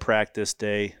make it a practice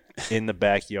day in the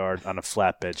backyard on a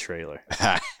flatbed trailer.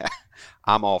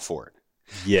 I'm all for it.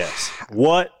 Yes.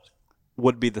 What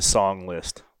would be the song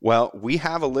list? Well, we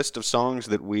have a list of songs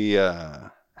that we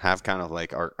have kind of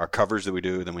like our covers that we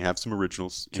do. Then we have some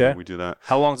originals. Okay. We do that.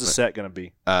 How long is the set going to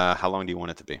be? How long do you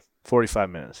want it to be? 45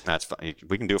 minutes. That's fine.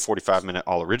 We can do a 45-minute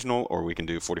all original, or we can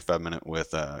do 45-minute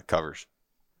with covers.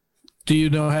 Do you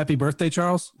know Happy Birthday,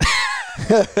 Charles?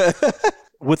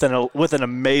 with an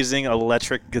amazing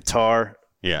electric guitar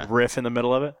riff in the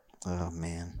middle of it. Oh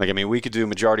man! Like, I mean, we could do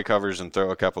majority covers and throw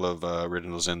a couple of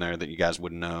originals in there that you guys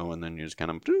wouldn't know, and then you just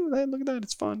kind of, hey, look at that,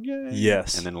 it's fun, yay!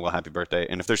 Yes. And then we'll Happy Birthday.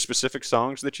 And if there's specific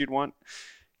songs that you'd want,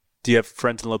 do you have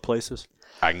friends in low places?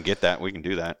 I can get that. We can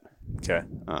do that. Okay.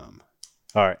 All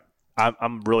right.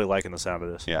 I'm really liking the sound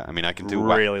of this. Yeah, I mean, I can do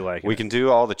we can do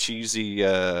all the cheesy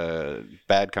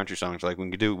bad country songs. Like we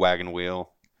can do Wagon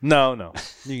Wheel. No, no,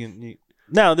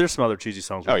 there's some other cheesy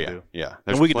songs we can do. Yeah.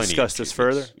 And we can discuss this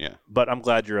further. Yeah. But I'm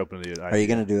glad you're open to the idea. Are you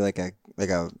gonna do like a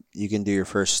you can do your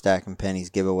first Stack and Pennies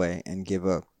giveaway and give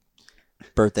a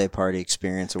birthday party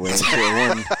experience away to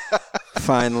one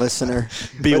fine listener?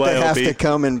 BYOB. But they have to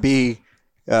come and be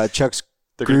Chuck's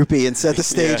groupie and set the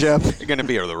stage up. You're going to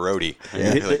be the roadie.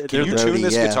 Yeah. Like, can you tune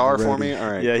this guitar for me? All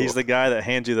right. Yeah, cool. He's the guy that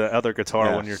hands you the other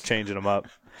guitar when you're changing them up.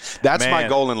 That's my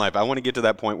goal in life. I want to get to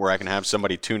that point where I can have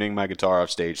somebody tuning my guitar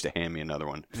off stage to hand me another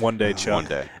one. One day, Chuck. One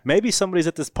day. Maybe somebody's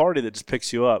at this party that just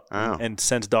picks you up and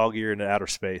sends Dog Ear into outer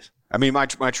space. I mean, my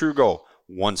true goal,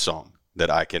 one song that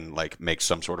I can like make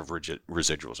some sort of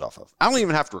residuals off of. I don't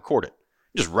even have to record it.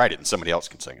 Just write it and somebody else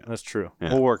can sing it. That's true.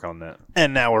 Yeah. We'll work on that.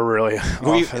 And now we're really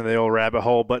off in the old rabbit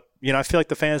hole. But, I feel like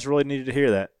the fans really needed to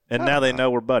hear that. And now they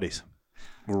know we're buddies.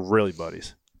 We're really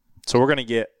buddies. So we're going to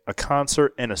get a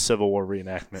concert and a Civil War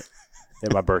reenactment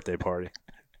at my birthday party.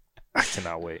 I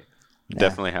cannot wait. You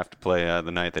definitely have to play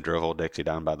The Night They Drove Old Dixie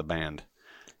Down by the band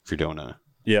if you're doing a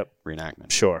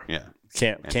reenactment. Sure. Yeah.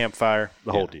 Campfire,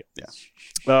 the whole deal.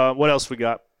 Yeah. What else we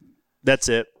got? That's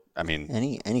it. I mean,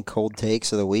 any cold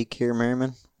takes of the week here,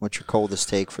 Merriman? What's your coldest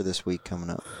take for this week coming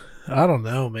up? I don't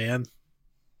know, man.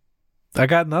 I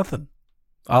got nothing.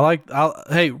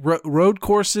 Road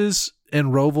courses and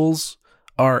rovals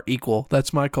are equal.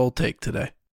 That's my cold take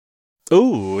today.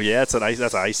 Ooh, yeah, that's an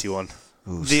icy one.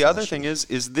 Ooh, the other thing is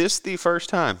this the first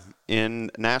time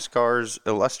in NASCAR's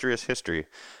illustrious history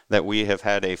that we have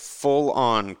had a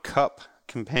full-on Cup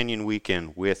companion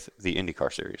weekend with the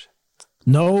IndyCar Series?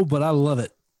 No, but I love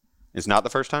it. It's not the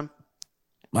first time?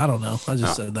 I don't know. I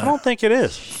just said that. I don't think it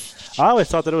is. I always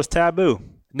thought that it was taboo.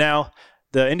 Now,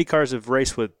 the Indy cars have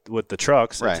raced with the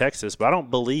trucks in Texas, but I don't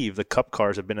believe the Cup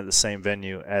cars have been at the same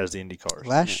venue as the Indy cars.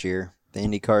 Last year, the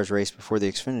Indy cars raced before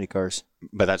the Xfinity cars.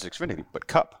 But that's Xfinity, but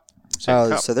Cup.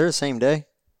 Cup. So they're the same day?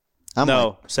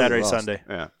 Saturday, Sunday.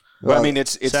 Yeah. Well, I mean,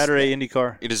 it's Saturday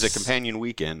IndyCar. It is a companion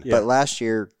weekend. But last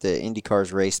year, the Indy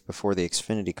cars raced before the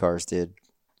Xfinity cars did.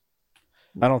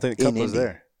 I don't think the Cup was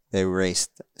there. They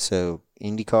raced. So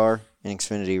IndyCar and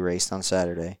Xfinity raced on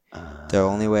Saturday. The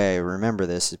only way I remember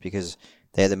this is because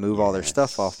they had to move all their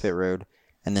stuff off pit road,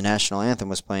 and the national anthem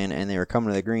was playing, and they were coming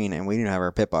to the green, and we didn't have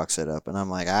our pit box set up. And I'm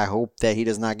like, I hope that he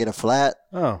does not get a flat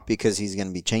because he's going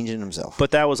to be changing himself.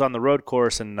 But that was on the road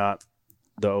course and not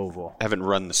the oval. I haven't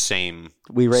run the same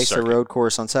We raced circuit. the road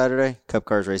course on Saturday. Cup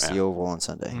cars raced the oval on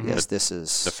Sunday. Mm-hmm. Yes, this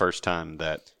is the first time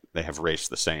that they have raced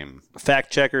the same.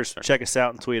 Fact checkers, check us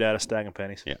out and tweet at us, Stag and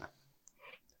Pennies. Yeah.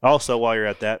 Also, while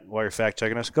you're fact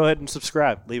checking us, go ahead and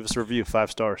subscribe. Leave us a review,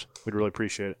 5 stars. We'd really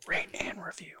appreciate it. Rate and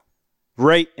review.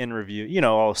 Rate and review.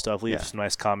 All the stuff. Leave some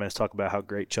nice comments. Talk about how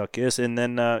great Chuck is. And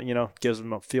then, gives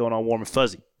them a feeling all warm and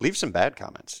fuzzy. Leave some bad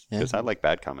comments because I like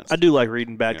bad comments. I do like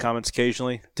reading bad comments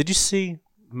occasionally. Did you see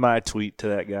my tweet to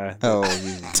that guy. Oh,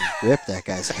 you ripped that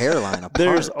guy's hairline apart.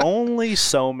 There's only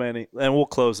so many, and we'll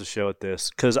close the show at this,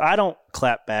 because I don't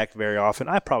clap back very often.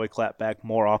 I probably clap back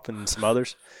more often than some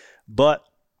others. But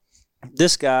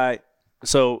this guy,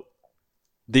 so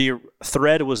the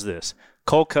thread was this.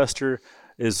 Cole Custer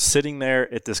is sitting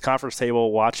there at this conference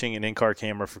table watching an in-car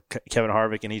camera for Kevin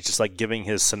Harvick, and he's just like giving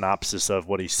his synopsis of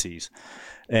what he sees.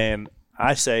 And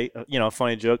I say,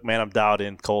 funny joke, man, I'm dialed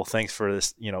in, Cole. Thanks for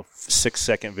this,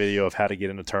 6-second video of how to get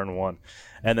into turn one.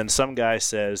 And then some guy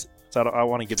says, so I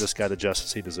want to give this guy the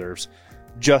justice he deserves.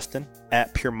 Justin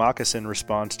at Pure Moccasin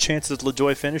responds, chances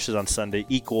LaJoie finishes on Sunday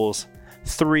equals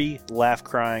 3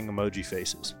 laugh-crying emoji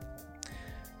faces.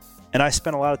 And I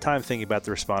spent a lot of time thinking about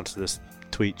the response to this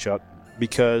tweet, Chuck,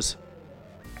 because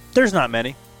there's not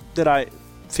many that I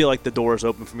feel like the door is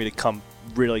open for me to come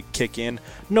really kick in,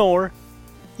 nor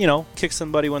kick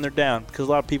somebody when they're down. Because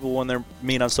a lot of people, when they're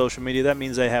mean on social media, that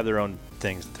means they have their own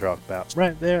things to talk about.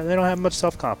 Right? They don't have much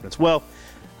self-confidence. Well,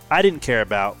 I didn't care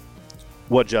about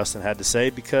what Justin had to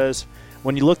say, because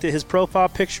when you looked at his profile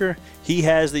picture, he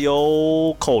has the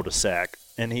old cul-de-sac,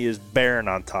 and he is barren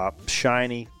on top,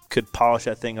 shiny, could polish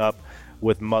that thing up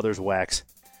with mother's wax.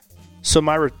 So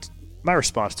my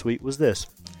response tweet was this.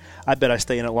 I bet I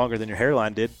stay in it longer than your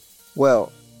hairline did.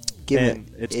 Well,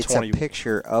 it's a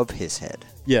picture of his head.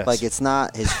 Yes. Like, it's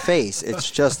not his face.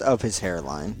 It's just of his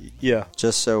hairline. Yeah.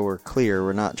 Just so we're clear,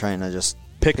 we're not trying to just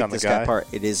pick on this the guy apart.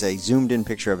 It is a zoomed-in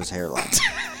picture of his hairline.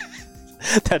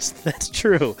 That's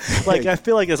true. Like, I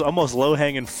feel like it's almost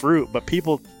low-hanging fruit, but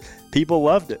people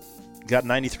loved it. Got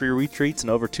 93 retweets and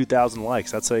over 2,000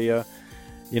 likes. That's I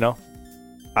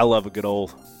love a good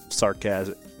old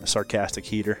sarcastic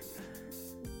heater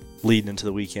leading into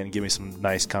the weekend. Give me some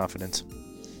nice confidence.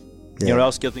 Yeah. You know what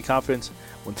else gives me confidence?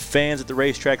 When fans at the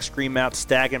racetrack scream out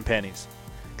 "stacking pennies,"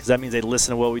 because that means they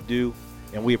listen to what we do,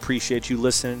 and we appreciate you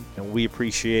listening, and we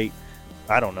appreciate,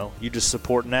 you just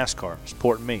supporting NASCAR,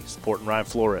 supporting me, supporting Ryan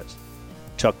Flores,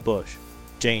 Chuck Bush,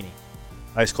 Janie,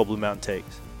 Ice Cold Blue Mountain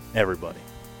Takes, everybody.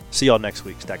 See y'all next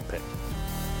week. Stacking pennies.